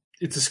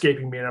it's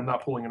escaping me and I'm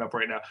not pulling it up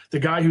right now. The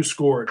guy who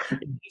scored,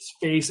 his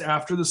face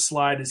after the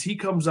slide as he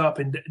comes up,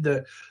 and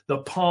the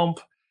pump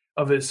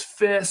of his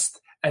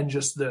fist and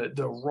just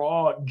the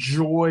raw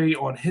joy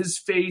on his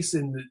face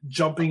and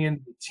jumping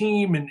into the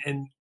team,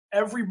 and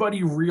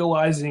everybody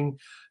realizing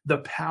the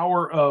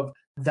power of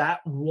that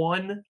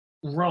one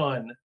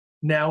run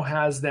now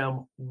has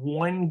them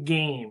one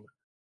game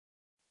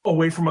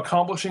away from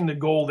accomplishing the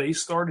goal they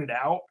started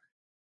out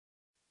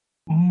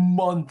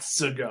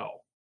months ago,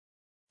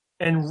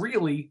 and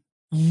really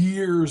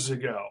years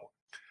ago.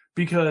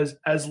 Because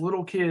as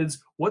little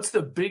kids, what's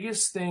the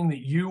biggest thing that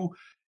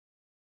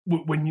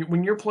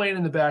when you're playing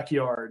in the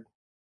backyard,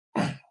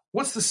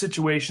 what's the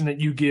situation that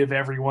you give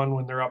everyone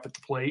when they're up at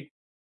the plate?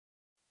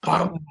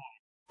 Bottom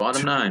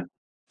nine.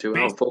 2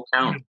 out, full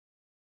count.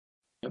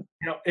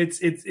 That's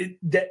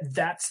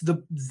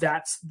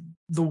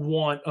the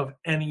want of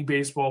any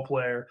baseball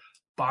player.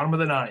 Bottom of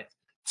the ninth,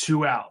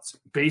 2 outs,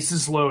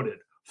 bases loaded,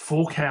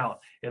 full count.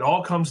 It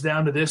all comes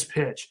down to this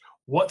pitch.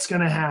 What's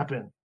going to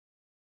happen?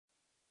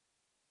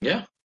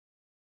 Yeah.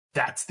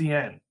 That's the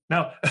end.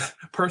 Now,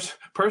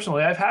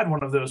 personally, I've had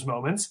one of those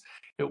moments.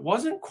 It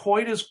wasn't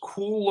quite as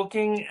cool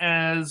looking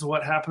as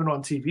what happened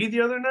on TV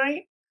the other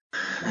night.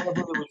 However,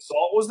 the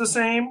result was the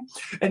same.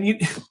 And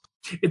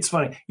it's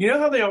funny. You know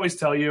how they always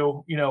tell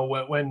you,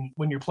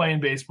 when you're playing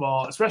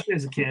baseball, especially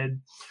as a kid,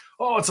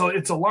 oh,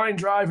 it's a line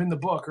drive in the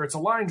book, or it's a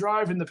line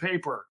drive in the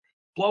paper,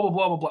 blah, blah,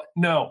 blah, blah, blah.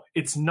 No,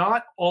 it's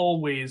not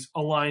always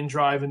a line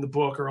drive in the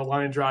book or a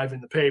line drive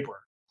in the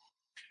paper.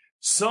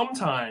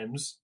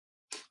 Sometimes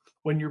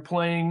when you're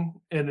playing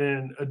in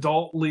an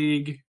adult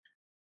league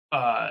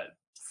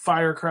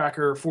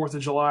firecracker 4th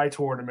of July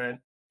tournament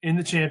in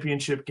the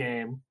championship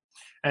game,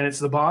 and it's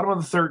the bottom of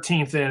the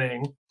 13th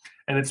inning,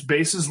 and it's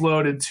bases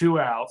loaded, 2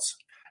 outs,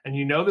 and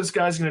this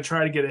guy's going to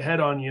try to get ahead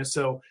on you,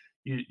 so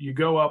you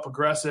go up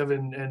aggressive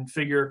and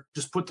figure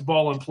just put the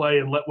ball in play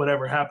and let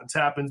whatever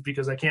happens,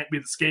 because I can't be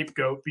the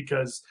scapegoat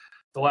because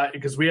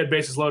we had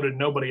bases loaded and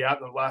nobody out,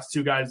 and the last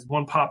 2 guys,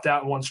 one popped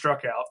out and one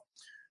struck out.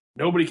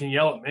 Nobody can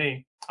yell at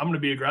me. I'm going to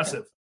be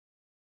aggressive.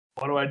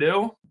 What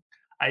do?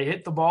 I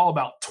hit the ball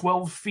about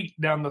 12 feet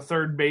down the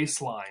third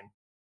baseline.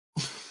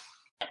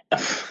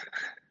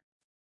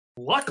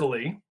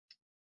 Luckily,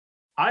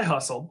 I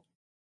hustled.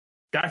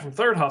 Guy from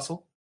third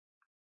hustled.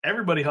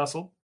 Everybody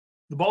hustled.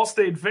 The ball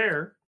stayed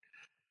fair.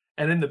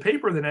 And in the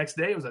paper the next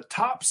day, it was a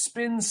top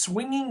spin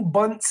swinging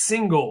bunt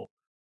single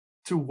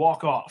to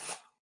walk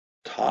off.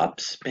 Top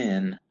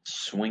spin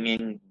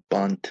swinging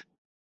bunt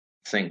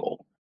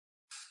single.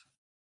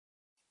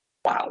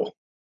 Wow.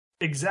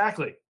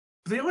 Exactly.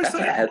 They always That's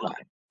say a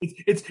headline.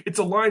 It's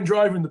a line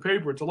drive in the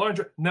paper. It's a line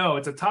drive. No,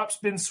 it's a top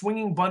spin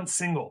swinging bunt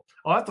single.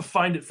 I'll have to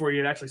find it for you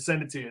and actually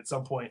send it to you at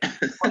some point.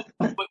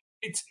 but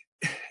it's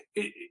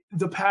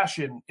the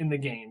passion in the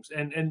games,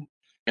 and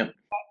yep.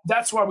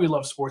 That's why we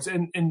love sports.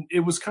 And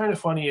it was kind of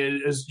funny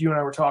as you and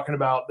I were talking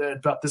about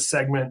this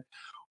segment,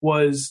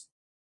 was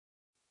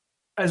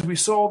as we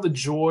saw the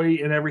joy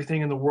and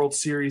everything in the World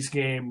Series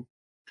game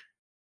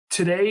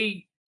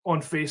today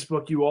on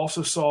Facebook, you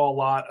also saw a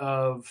lot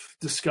of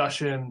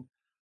discussion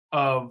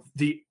of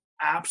the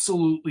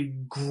absolutely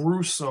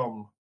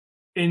gruesome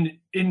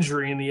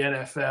injury in the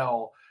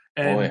NFL.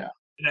 And,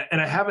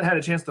 and I haven't had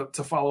a chance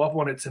to follow up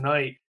on it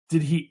tonight.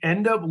 Did he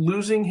end up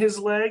losing his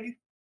leg?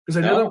 Because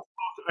I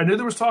know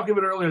there was talk of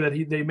it earlier that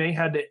they may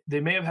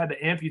have had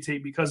to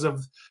amputate because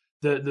of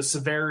the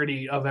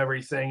severity of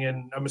everything,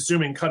 and I'm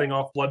assuming cutting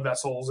off blood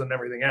vessels and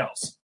everything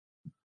else.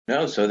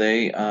 No, so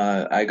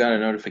I got a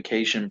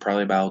notification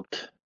probably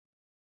about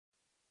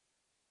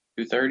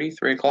 2:30,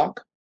 3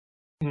 o'clock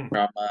from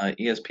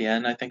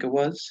ESPN, I think it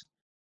was.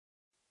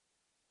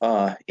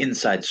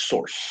 Inside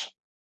source,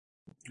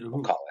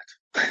 we'll call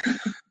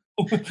it.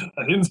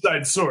 An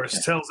inside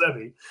source tells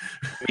Evie.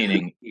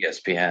 Meaning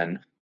ESPN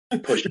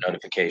push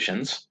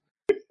notifications.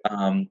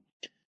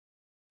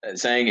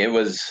 Saying it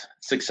was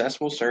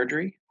successful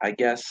surgery. I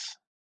guess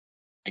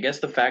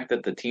the fact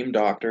that the team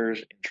doctors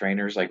and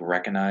trainers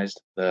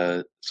recognized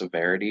the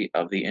severity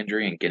of the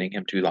injury and getting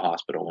him to the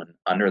hospital and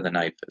under the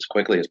knife as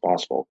quickly as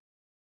possible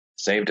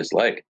saved his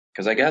leg.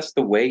 Because I guess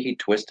the way he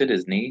twisted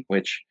his knee,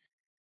 which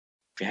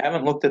if you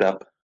haven't looked it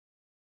up,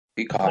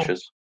 be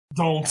cautious.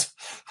 Don't.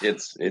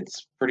 It's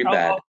pretty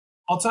bad.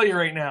 I'll tell you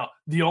right now,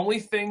 the only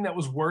thing that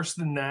was worse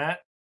than that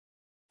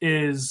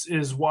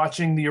is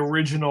watching the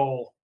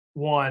original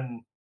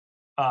one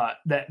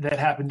that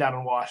happened down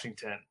in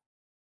Washington.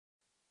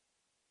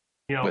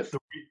 You know, With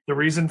the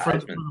reason for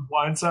Heisman. the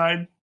blind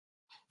side.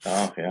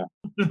 Oh yeah.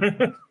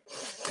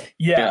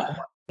 Yeah,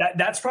 Yeah.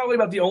 that's probably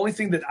about the only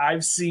thing that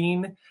I've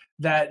seen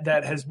that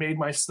has made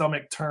my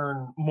stomach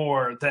turn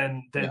more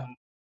than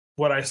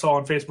what I saw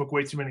on Facebook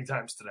way too many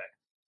times today.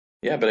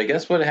 Yeah, but I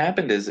guess what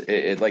happened is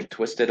it like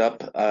twisted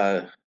up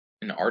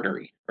an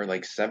artery or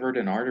like severed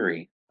an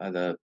artery,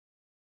 the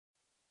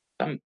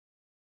some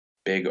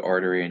big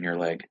artery in your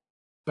leg.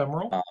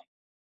 Femoral, Um,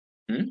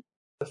 hmm?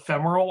 the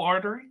femoral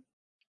artery.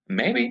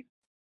 Maybe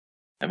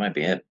that might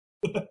be it.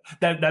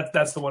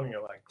 That's the one in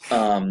your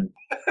leg.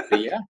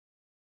 But yeah,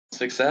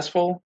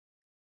 successful.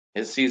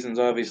 His season's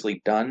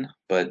obviously done,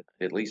 but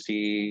at least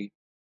he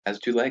has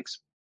two legs.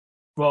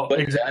 Well, But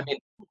exactly. I mean,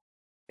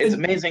 it's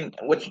amazing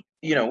what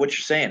what you're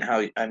saying.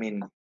 How I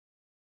mean,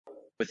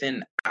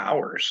 within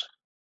hours,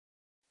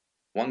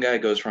 one guy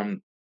goes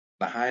from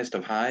the highest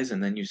of highs,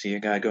 and then you see a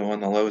guy go on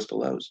the lowest of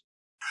lows.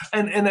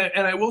 And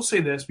I will say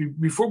this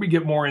before we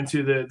get more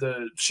into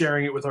the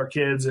sharing it with our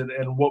kids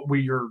and what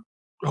we are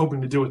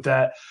hoping to do with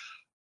that.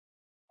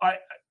 A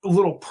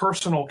little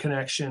personal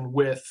connection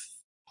with,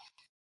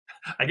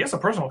 I guess, a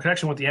personal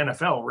connection with the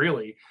NFL,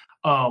 really.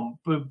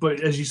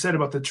 But as you said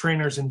about the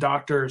trainers and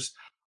doctors,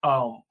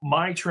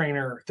 my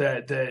trainer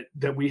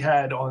that we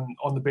had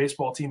on the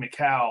baseball team at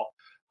Cal,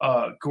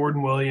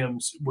 Gordon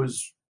Williams,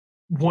 was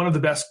one of the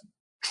best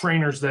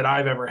trainers that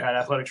I've ever had,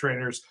 athletic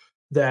trainers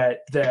that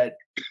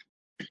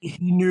he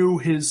knew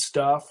his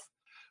stuff,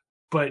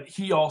 but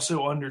he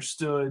also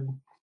understood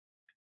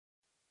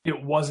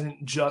it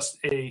wasn't just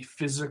a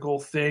physical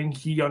thing.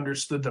 He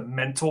understood the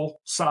mental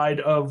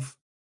side of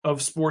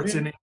sports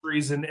and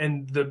injuries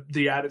and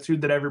the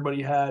attitude that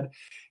everybody had.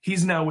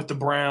 He's now with the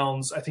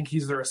Browns. I think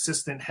he's their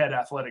assistant head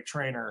athletic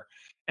trainer.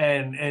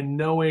 And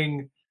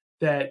knowing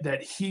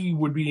that he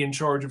would be in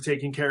charge of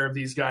taking care of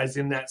these guys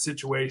in that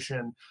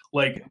situation,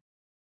 like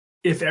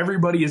if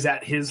everybody is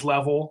at his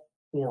level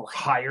or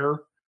higher,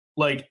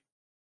 like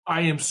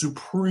I am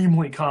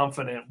supremely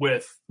confident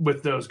with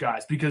those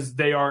guys because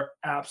they are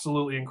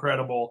absolutely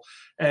incredible.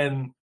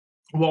 And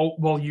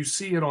while you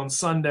see it on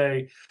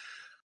Sunday,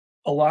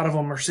 a lot of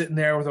them are sitting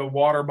there with a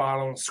water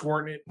bottle and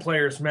squirting it in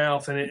players'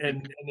 mouth, and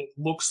it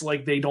looks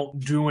like they don't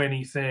do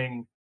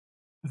anything.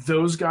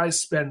 Those guys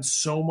spend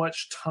so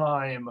much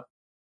time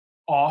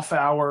off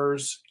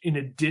hours in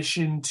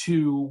addition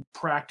to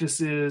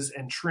practices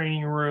and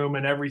training room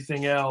and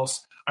everything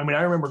else. I mean,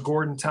 I remember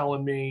Gordon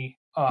telling me,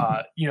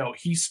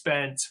 he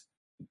spent,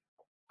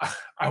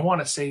 I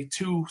want to say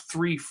 2,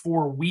 3,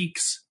 4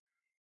 weeks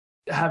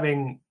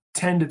having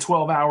 10 to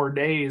 12-hour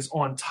days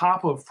on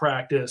top of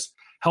practice,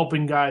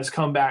 helping guys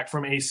come back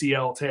from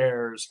ACL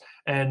tears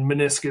and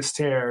meniscus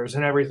tears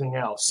and everything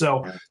else.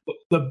 So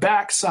the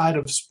backside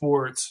of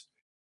sports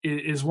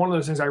is one of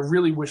those things I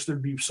really wish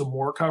there'd be some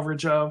more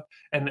coverage of.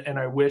 And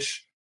I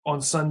wish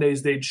on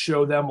Sundays they'd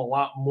show them a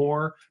lot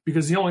more,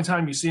 because the only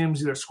time you see them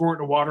is either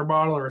squirting a water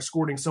bottle or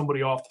escorting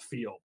somebody off the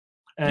field.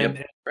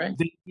 And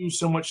they do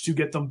so much to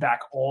get them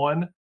back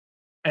on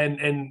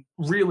and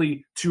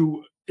really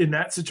to, in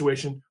that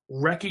situation,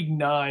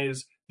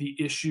 recognize the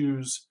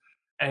issues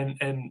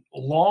and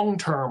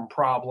long-term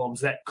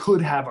problems that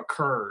could have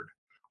occurred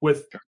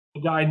with a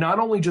guy not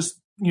only just,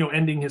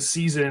 ending his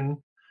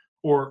season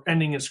or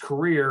ending his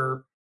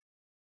career,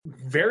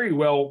 very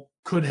well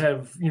could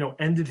have,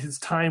 ended his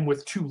time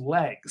with 2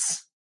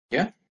 legs.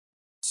 Yeah.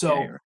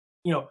 So,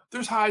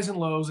 there's highs and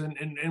lows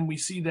and we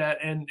see that.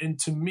 And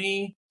to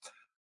me,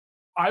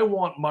 I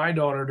want my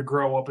daughter to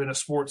grow up in a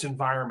sports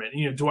environment.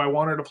 Do I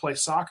want her to play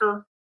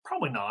soccer?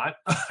 Probably not.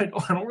 I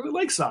don't really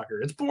like soccer.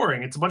 It's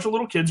boring. It's a bunch of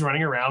little kids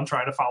running around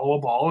trying to follow a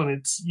ball, and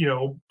it's,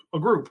 a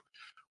group.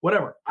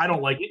 Whatever. I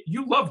don't like it.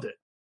 You loved it.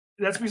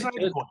 That's beside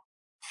the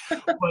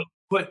point.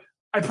 But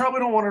I probably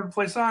don't want her to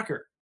play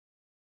soccer.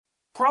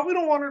 Probably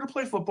don't want her to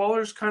play football.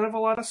 There's kind of a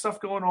lot of stuff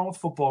going on with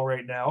football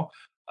right now.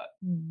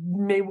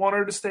 May want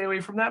her to stay away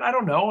from that. I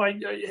don't know.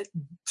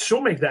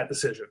 She'll make that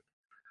decision.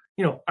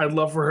 I'd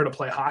love for her to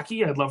play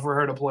hockey. I'd love for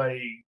her to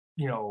play,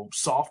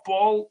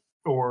 softball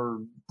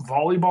or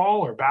volleyball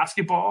or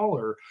basketball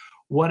or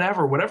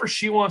whatever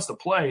she wants to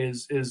play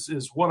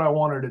is what I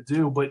want her to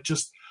do. But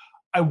just,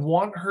 I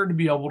want her to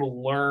be able to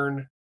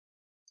learn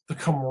the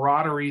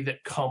camaraderie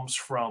that comes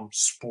from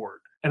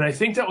sport. And I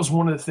think that was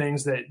one of the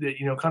things that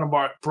kind of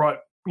brought,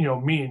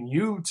 me and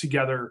you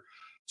together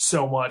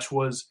so much,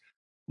 was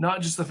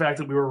not just the fact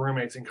that we were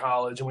roommates in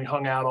college and we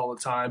hung out all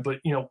the time, but,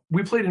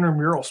 we played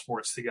intramural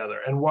sports together.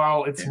 And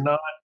while it's not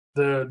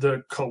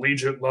the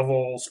collegiate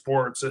level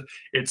sports,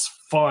 it's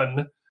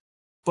fun,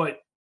 but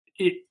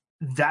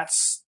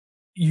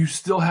you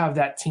still have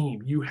that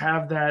team. You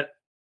have that,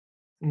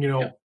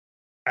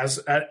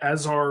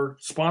 as our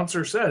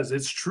sponsor says,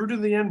 it's true to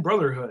the end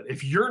brotherhood.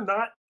 If you're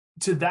not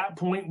to that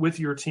point with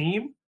your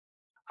team,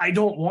 I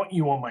don't want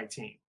you on my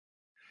team.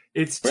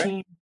 It's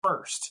team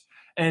first.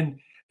 And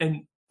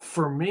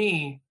for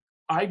me,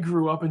 I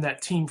grew up in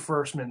that team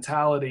first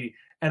mentality.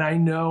 And I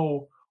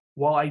know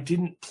while I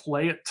didn't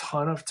play a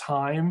ton of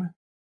time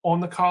on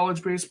the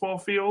college baseball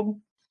field,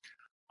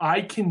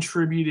 I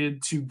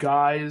contributed to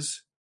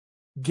guys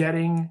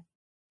getting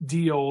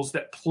deals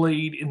that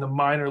played in the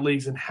minor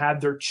leagues and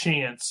had their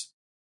chance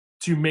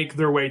to make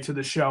their way to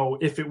the show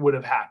if it would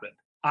have happened.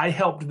 I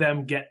helped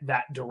them get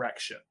that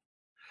direction.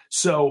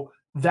 So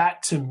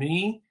that to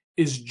me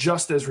is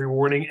just as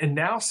rewarding. And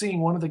now seeing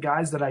one of the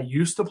guys that I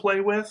used to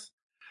play with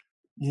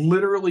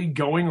literally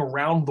going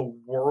around the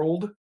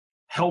world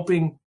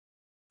helping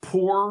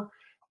poor,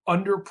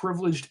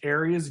 underprivileged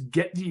areas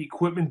get the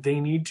equipment they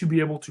need to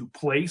be able to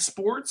play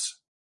sports.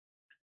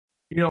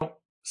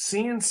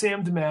 Seeing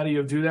Sam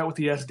DiMatteo do that with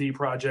the SD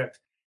project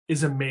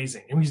is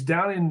amazing. And he's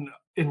down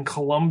in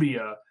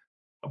Colombia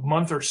a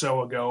month or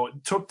so ago.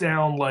 It took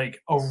down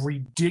like a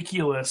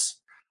ridiculous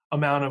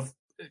amount of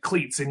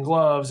cleats and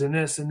gloves and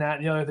this and that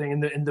and the other thing.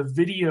 And the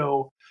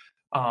video,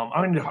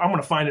 I'm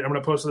gonna find it. I'm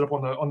gonna post it up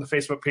on the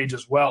Facebook page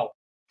as well.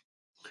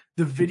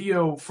 The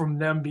video from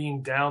them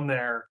being down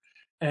there,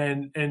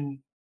 and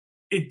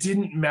it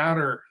didn't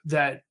matter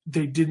that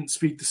they didn't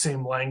speak the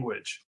same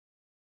language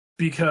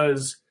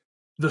because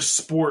the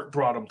sport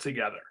brought them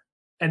together.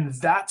 And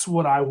that's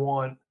what I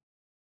want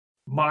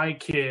my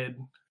kid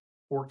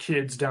or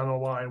kids down the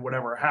line,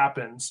 whatever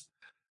happens,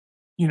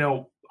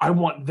 I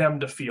want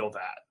them to feel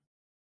that.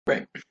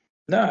 Right.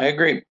 No, I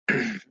agree.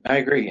 I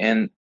agree.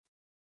 And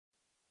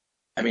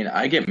I mean,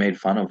 I get made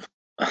fun of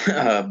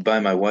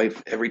by my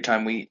wife every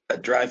time we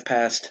drive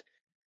past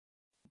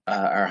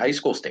our high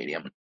school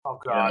stadium. Oh,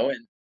 God.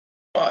 And,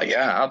 oh,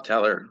 yeah, I'll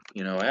tell her,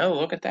 oh,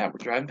 look at that. We're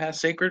driving past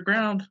sacred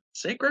ground.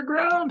 Sacred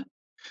ground.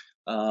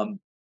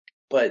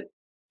 But,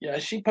 yeah,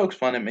 she pokes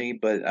fun at me,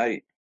 but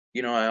I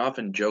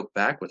often joke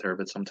back with her,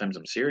 but sometimes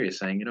I'm serious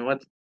saying, you know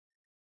what?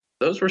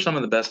 Those were some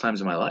of the best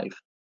times of my life.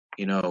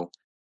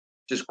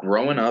 Just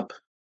growing up,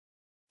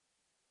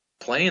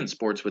 playing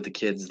sports with the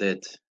kids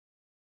that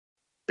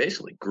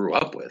basically grew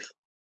up with.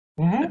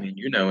 Mm-hmm. I mean,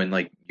 in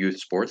like youth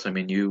sports, I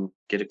mean, you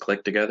get a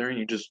clique together and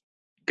you just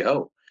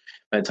go.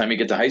 By the time you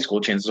get to high school,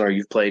 chances are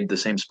you've played the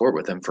same sport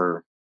with them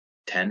for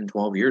 10,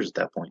 12 years at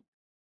that point.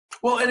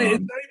 Well, and it's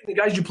not even the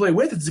guys you play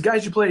with, it's the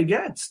guys you play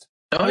against.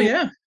 Oh,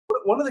 yeah.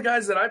 One of the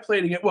guys that I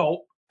played against,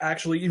 well,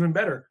 actually, even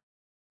better,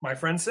 my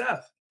friend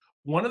Seth.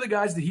 One of the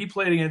guys that he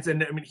played against,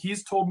 and I mean,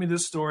 he's told me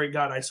this story.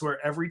 God, I swear,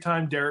 every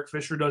time Derek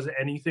Fisher does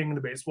anything in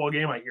the baseball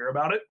game, I hear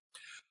about it.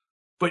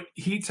 But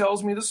he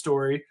tells me the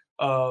story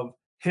of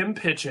him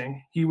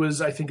pitching. He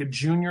was, I think, a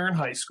junior in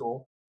high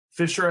school.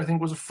 Fisher, I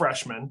think, was a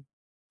freshman.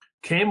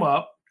 Came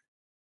up.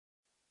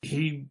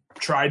 He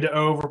tried to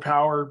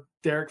overpower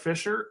Derek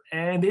Fisher,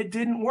 and it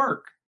didn't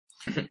work.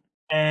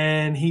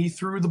 And he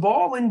threw the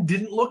ball and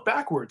didn't look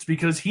backwards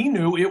because he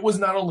knew it was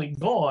not only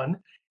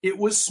gone, it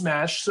was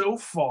smashed so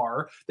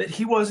far that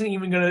he wasn't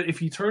even going to, if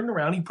he turned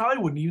around, he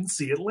probably wouldn't even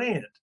see it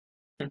land.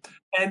 But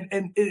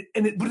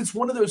it's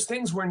one of those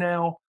things where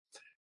now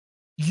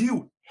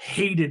you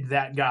hated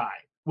that guy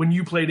when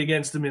you played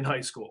against him in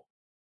high school.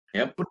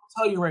 Yep. But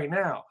I'll tell you right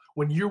now,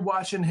 when you're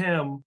watching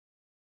him,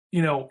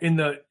 in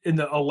the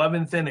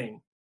 11th inning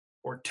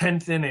or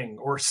 10th inning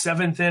or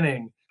 7th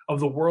inning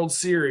of the World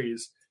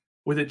Series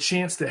with a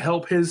chance to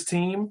help his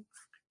team,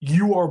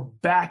 you are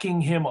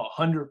backing him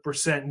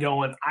 100%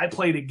 going, I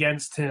played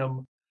against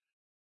him.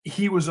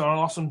 He was an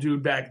awesome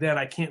dude back then.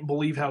 I can't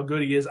believe how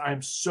good he is.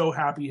 I'm so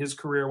happy his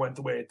career went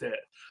the way it did.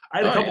 I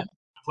had a couple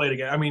played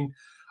against. I mean,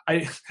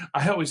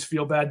 I always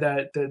feel bad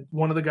that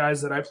one of the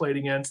guys that I played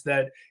against,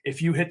 that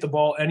if you hit the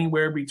ball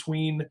anywhere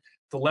between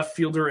the left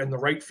fielder and the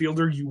right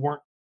fielder, you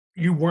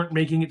weren't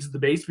making it to the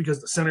base because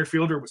the center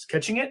fielder was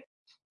catching it.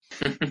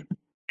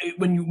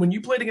 When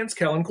you played against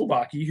Kellen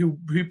Kulbaki, who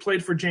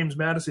played for James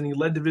Madison, he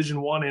led Division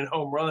I in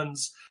home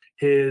runs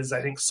his,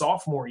 I think,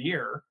 sophomore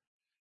year.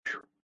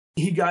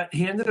 He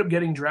ended up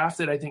getting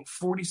drafted, I think,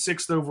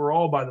 46th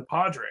overall by the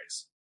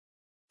Padres.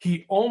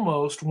 He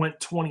almost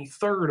went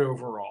 23rd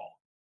overall.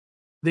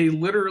 They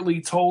literally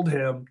told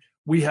him,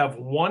 we have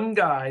one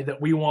guy that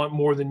we want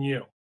more than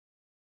you.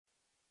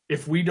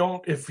 If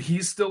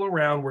he's still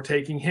around, we're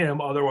taking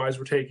him. Otherwise,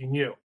 we're taking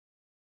you.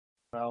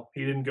 Well,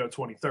 he didn't go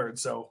 23rd,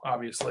 so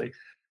obviously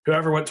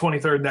whoever went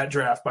 23rd in that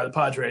draft by the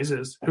Padres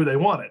is who they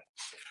wanted.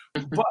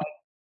 But,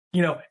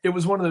 it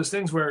was one of those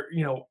things where,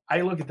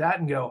 I look at that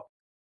and go,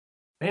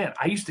 man,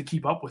 I used to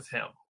keep up with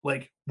him.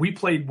 Like, we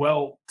played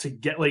well to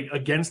get, like,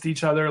 against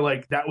each other.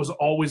 Like, that was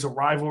always a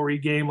rivalry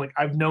game. Like,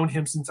 I've known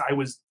him since I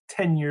was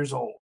 10 years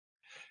old.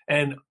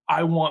 And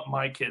I want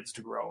my kids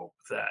to grow up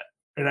with that.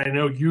 And I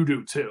know you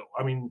do too.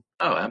 I mean,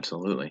 oh,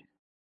 absolutely.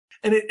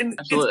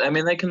 Absolutely. I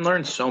mean, they can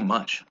learn so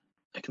much.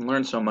 They can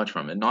learn so much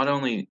from it. Not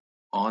only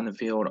on the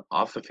field,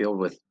 off the field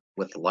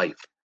with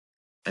life.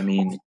 I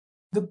mean,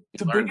 the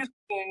biggest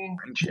thing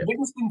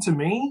to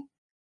me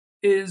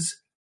is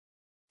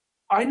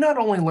I not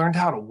only learned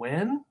how to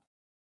win,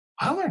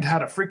 I learned how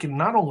to freaking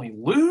not only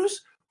lose,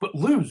 but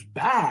lose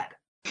bad.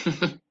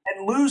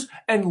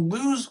 and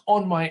lose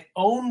on my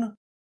own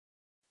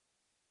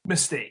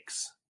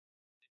mistakes.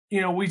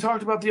 we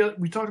talked about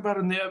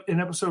in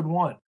episode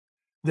 1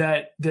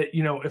 that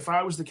if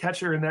I was the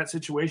catcher in that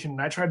situation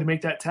and I tried to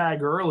make that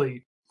tag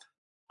early,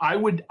 I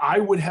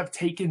would have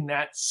taken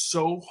that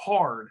so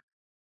hard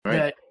Right.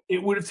 that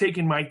it would have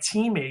taken my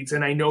teammates,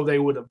 and I know they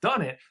would have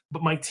done it,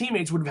 but my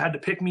teammates would have had to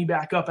pick me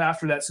back up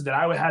after that so that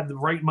I would have the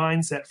right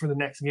mindset for the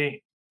next game.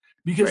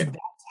 Because Right.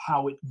 that's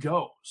how it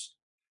goes.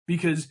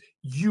 Because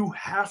you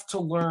have to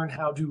learn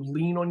how to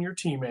lean on your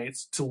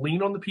teammates, to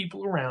lean on the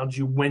people around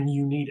you when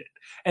you need it.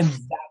 And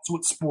that's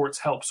what sports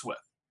helps with.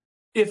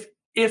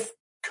 If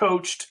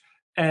coached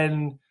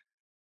and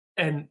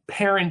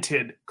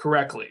parented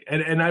correctly.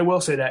 And I will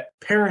say that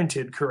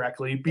parented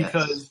correctly,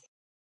 because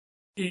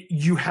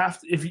you have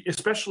to,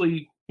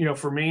 especially,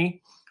 for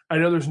me, I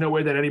know there's no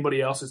way that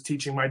anybody else is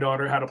teaching my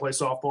daughter how to play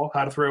softball,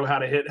 how to throw, how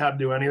to hit, how to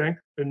do anything.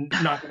 And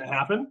not going to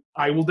happen.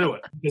 I will do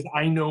it because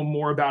I know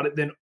more about it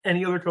than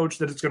any other coach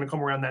that is going to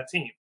come around that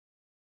team.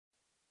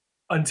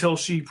 Until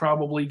she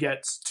probably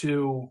gets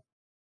to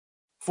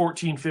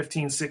 14,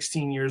 15,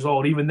 16 years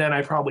old. Even then,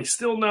 I probably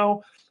still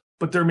know,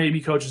 but there may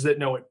be coaches that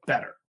know it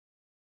better.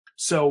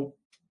 So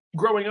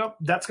growing up,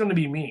 that's going to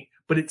be me.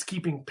 But it's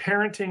keeping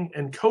parenting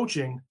and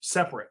coaching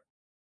separate.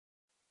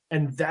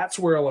 And that's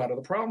where a lot of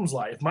the problems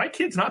lie. If my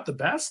kid's not the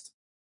best,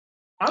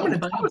 I'm going to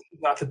tell her she's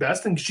not the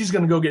best, and she's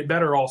going to go get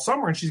better all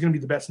summer, and she's going to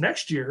be the best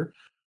next year.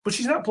 But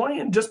she's not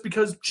playing just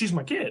because she's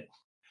my kid.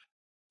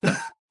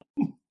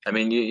 I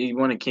mean, you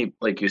want to keep,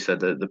 like you said,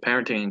 the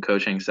parenting and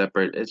coaching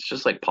separate. It's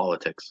just like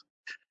politics,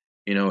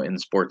 in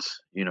sports.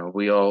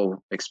 We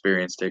all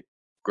experienced it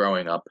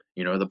growing up.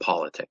 The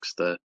politics,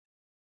 the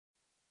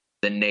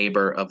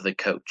neighbor of the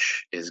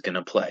coach is going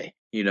to play.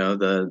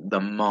 The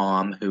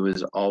mom who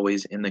is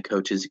always in the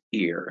coach's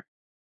ear.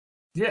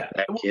 Yeah.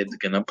 That kid's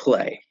going to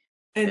play.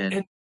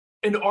 And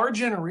our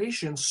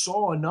generation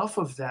saw enough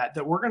of that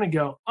we're going to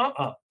go,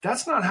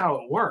 that's not how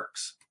it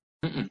works.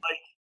 Mm-mm. Like,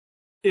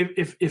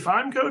 if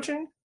I'm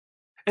coaching,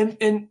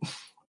 and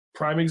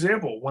prime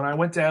example, when I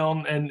went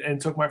down and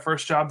took my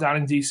first job down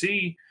in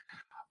DC,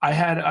 I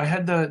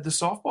had the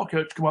softball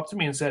coach come up to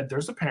me and said,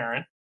 there's a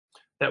parent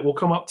that will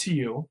come up to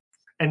you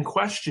and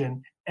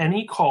question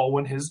any call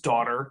when his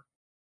daughter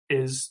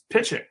is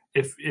pitching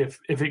if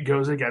it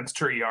goes against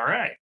her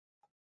ERA.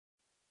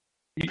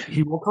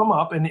 He will come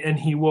up and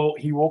he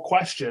will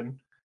question,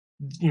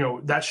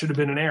 that should have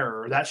been an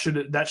error, or that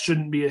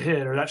shouldn't be a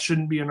hit, or that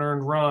shouldn't be an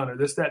earned run, or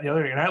this, that, and the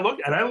other thing.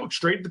 And I looked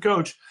straight at the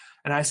coach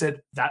and I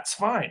said, that's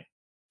fine.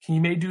 He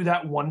may do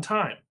that one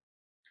time,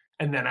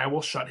 and then I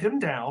will shut him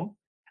down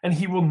and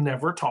he will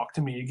never talk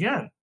to me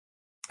again.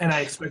 And I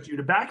expect you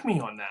to back me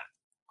on that.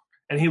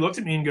 And he looked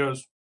at me and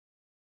goes,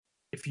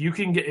 if you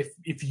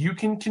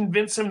can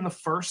convince him the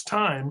first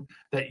time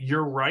that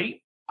you're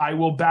right, I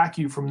will back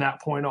you from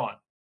that point on.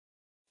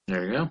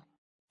 There you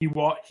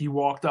go. He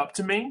walked up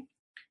to me.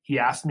 He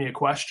asked me a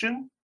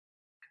question.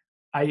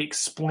 I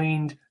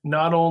explained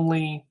not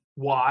only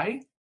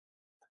why,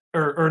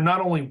 or not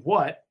only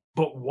what,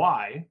 but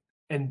why,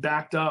 and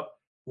backed up.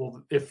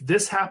 Well, if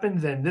this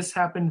happened, then this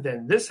happened,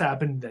 then this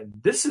happened, then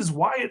this is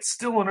why it's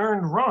still an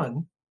earned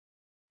run,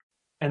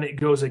 and it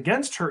goes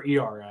against her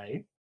ERA.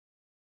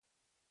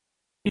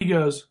 He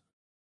goes,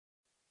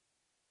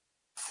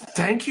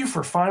 thank you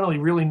for finally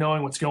really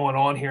knowing what's going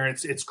on here.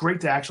 It's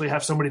great to actually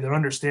have somebody that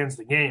understands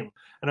the game.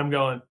 And I'm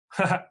going,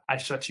 I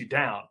shut you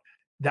down.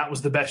 That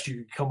was the best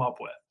you could come up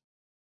with.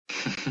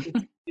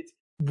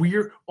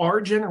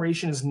 Our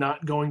generation is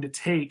not going to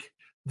take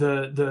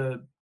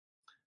the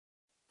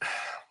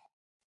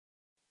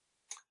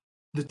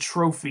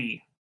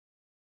trophy.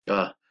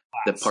 The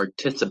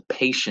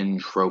participation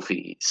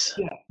trophies.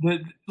 Yeah.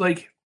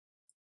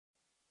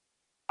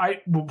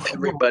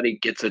 Everybody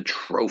gets a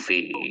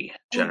trophy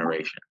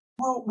generation.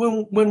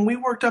 Well, when we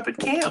worked up at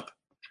camp,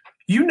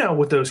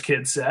 what those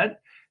kids said.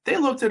 They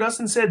looked at us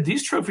and said,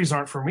 these trophies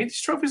aren't for me.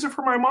 These trophies are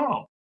for my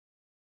mom.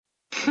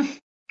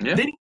 Yeah.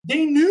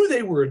 They knew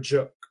they were a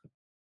joke.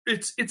 We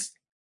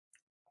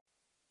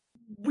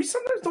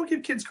sometimes don't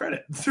give kids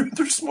credit.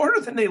 They're smarter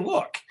than they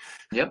look.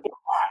 Yep.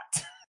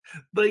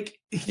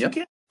 You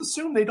can't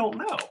assume they don't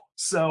know.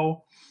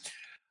 So,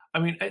 I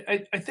mean,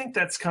 I think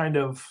that's kind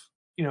of,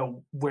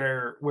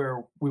 where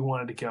we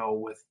wanted to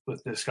go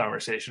with this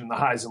conversation, the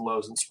highs and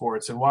lows in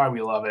sports, and why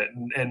we love it,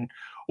 and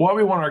why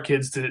we want our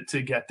kids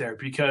to get there,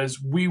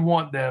 because we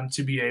want them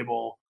to be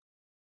able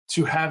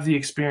to have the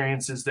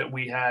experiences that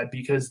we had,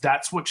 because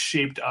that's what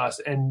shaped us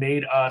and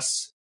made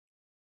us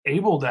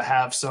able to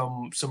have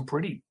some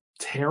pretty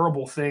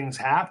terrible things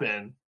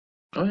happen.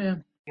 Oh yeah.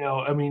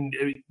 I mean,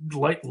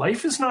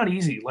 life is not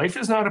easy. Life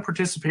is not a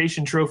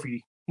participation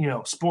trophy,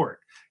 sport.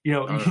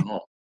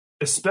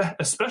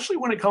 Especially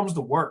when it comes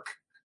to work.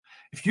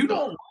 If you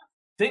don't,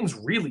 things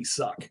really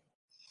suck.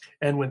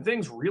 And when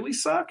things really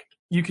suck,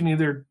 you can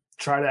either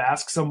try to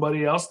ask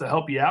somebody else to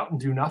help you out and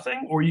do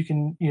nothing, or you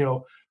can,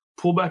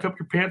 pull back up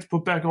your pants,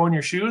 put back on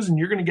your shoes, and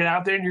you're going to get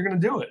out there and you're going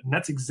to do it. And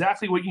that's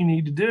exactly what you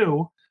need to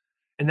do.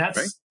 And that's,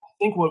 right. I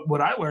think,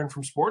 what I learned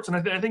from sports. And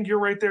I think you're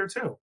right there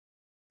too.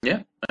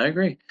 Yeah, I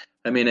agree.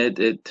 I mean,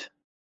 it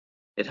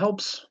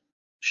helps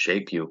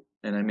shape you.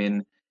 And I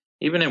mean,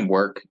 even in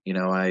work,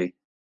 I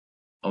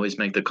always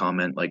make the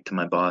comment like to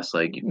my boss,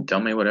 like, you can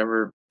tell me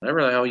whatever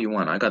the hell you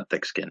want. I got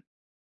thick skin.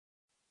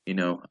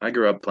 I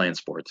grew up playing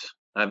sports.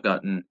 I've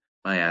gotten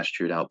my ass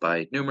chewed out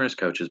by numerous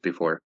coaches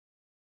before.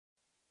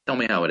 Tell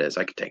me how it is.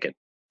 I could take it.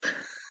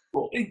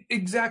 Well,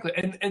 exactly,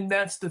 and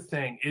that's the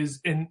thing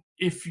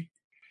if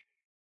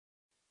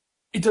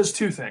it does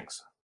two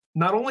things.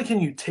 Not only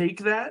can you take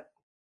that,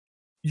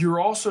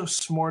 you're also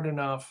smart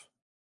enough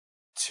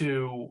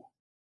to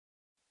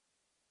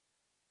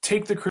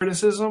take the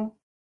criticism,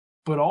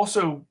 but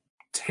also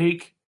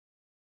take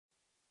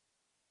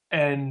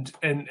and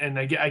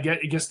I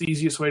guess the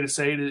easiest way to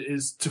say it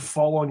is to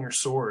fall on your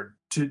sword,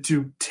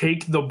 to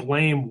take the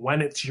blame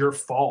when it's your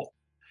fault,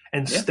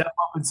 and step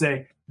up and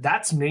say,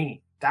 that's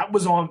me.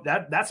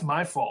 That's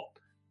my fault.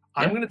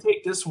 I'm going to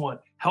take this one.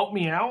 Help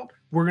me out.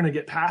 We're going to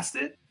get past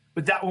it.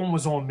 But that one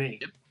was on me.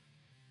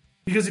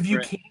 Because if you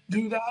can't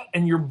do that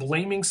and you're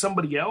blaming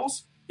somebody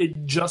else,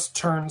 it just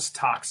turns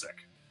toxic.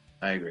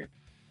 I agree.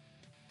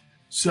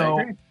 So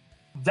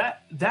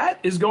that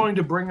is going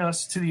to bring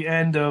us to the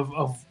end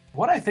of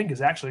what I think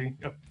is actually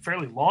a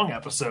fairly long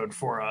episode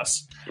for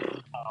us.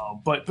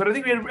 But I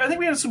think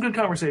we had some good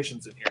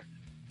conversations in here.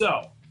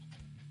 So,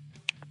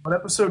 on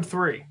episode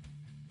 3.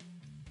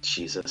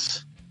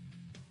 Jesus.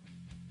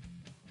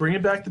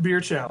 Bringing back the beer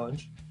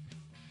challenge.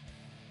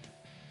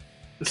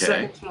 The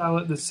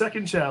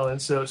second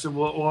challenge. So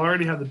we'll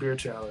already have the beer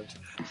challenge.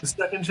 The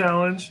second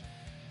challenge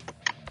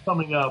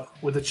coming up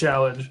with a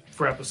challenge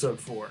for episode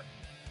 4.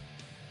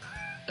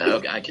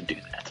 Okay, I could do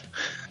that.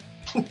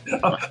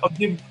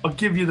 I'll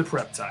give you the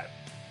prep time.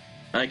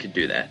 I could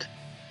do that.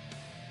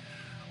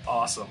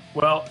 Awesome.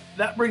 Well,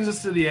 that brings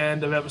us to the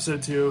end of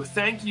episode 2.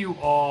 Thank you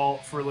all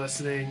for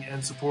listening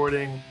and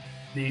supporting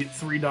the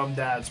Three Dumb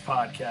Dads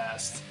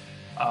podcast.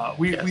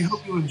 We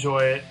hope you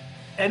enjoy it.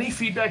 Any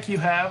feedback you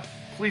have,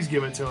 please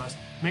give it to us.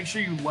 Make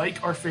sure you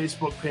like our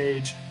Facebook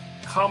page,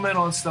 comment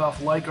on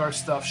stuff, like our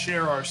stuff,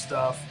 share our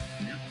stuff.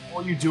 The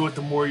more you do it,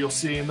 the more you'll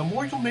see, and the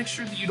more you'll make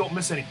sure that you don't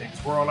miss anything.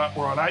 We're on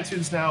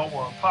iTunes now,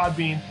 we're on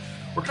Podbean.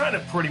 We're kind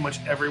of pretty much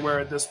everywhere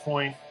at this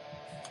point.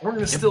 We're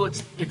going to still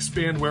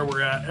expand where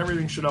we're at.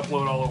 Everything should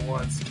upload all at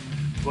once.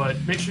 But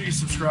make sure you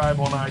subscribe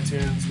on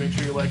iTunes. Make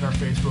sure you like our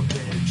Facebook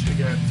page.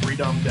 Again, Three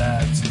Dumb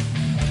Dads.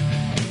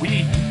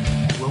 We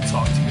will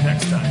talk to you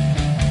next time.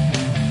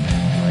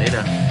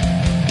 Later.